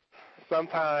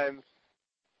 sometimes,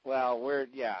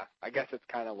 I guess it's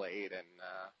kind of late, and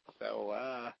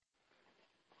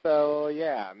so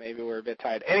yeah, maybe we're a bit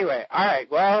tired. Anyway, all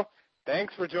right, well,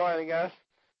 thanks for joining us.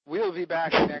 We'll be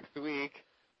back next week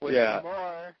with some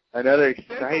more another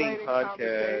exciting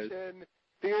podcast,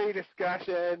 theory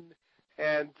discussion,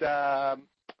 and bad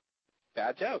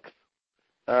jokes.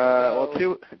 Well,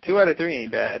 2 out of 3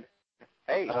 ain't bad.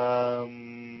 Hey. What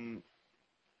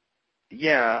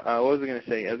was I going to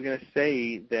say? I was going to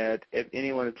say that if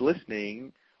anyone is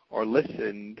listening or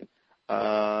listened,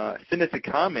 send us a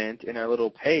comment in our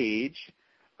little page.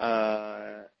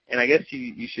 And I guess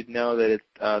you should know that it's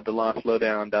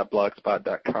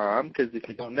thelostlowdown.blogspot.com, because if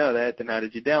you don't know that, then how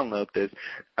did you download this?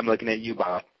 I'm looking at you,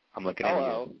 Bob. I'm looking at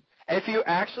you. If you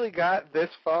actually got this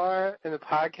far in the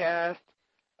podcast,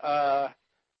 let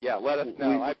us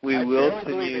know. I don't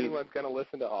believe anyone's going to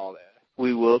listen to all this.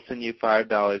 We will send you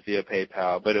 $5 via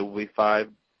PayPal, but it will be 5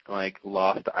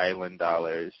 Lost Island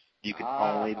dollars. You can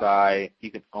only buy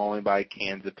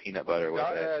cans of peanut butter with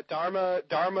it. Dharma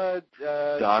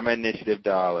Initiative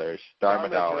dollars. Dharma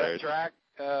dollars.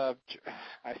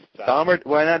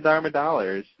 Why not Dharma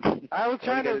dollars? I was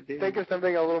trying to think of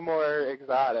something a little more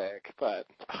exotic, but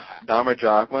Dharma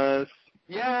drachmas.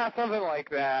 Yeah, something like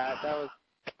that.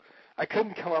 I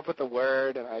couldn't come up with the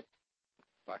word, and I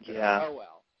fucked it up. Oh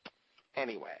well.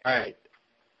 Anyway. All right.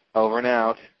 Over and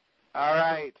out. All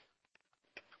right.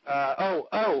 I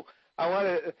want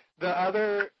to, the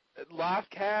other,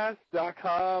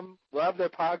 lostcast.com, love their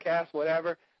podcast,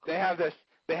 whatever, they have this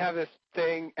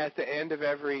thing at the end of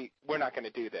every, we're not going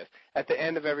to do this, at the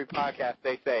end of every podcast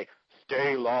they say,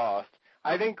 stay lost.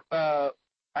 I think I'm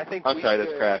sorry,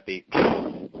 that's crappy.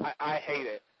 I hate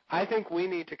it. I think we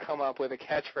need to come up with a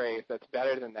catchphrase that's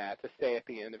better than that to say at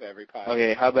the end of every podcast.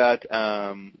 Okay, how about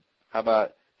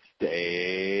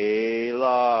stay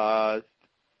lost?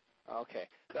 Okay,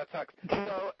 that sucks.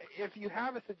 So if you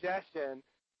have a suggestion,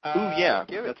 Ooh, yeah,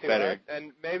 give that's it to better. us,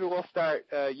 and maybe we'll start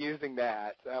using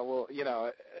that. We'll,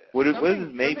 What is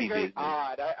something maybe very business?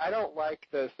 odd. I don't like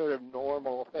the sort of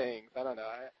normal things. I don't know.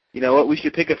 You know what? We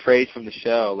should pick a phrase from the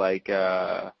show, I'm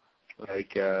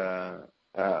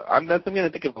going to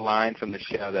think of a line from the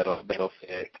show that'll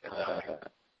fit.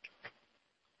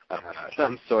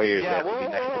 Some Sawyer's that would be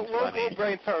nice and funny. We'll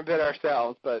brainstorm a bit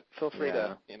ourselves, but feel free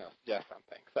to, suggest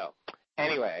something. So,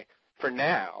 anyway, for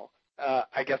now,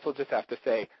 I guess we'll just have to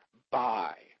say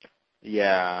bye.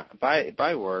 Yeah,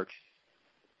 bye works.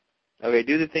 Okay,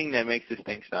 do the thing that makes this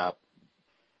thing stop.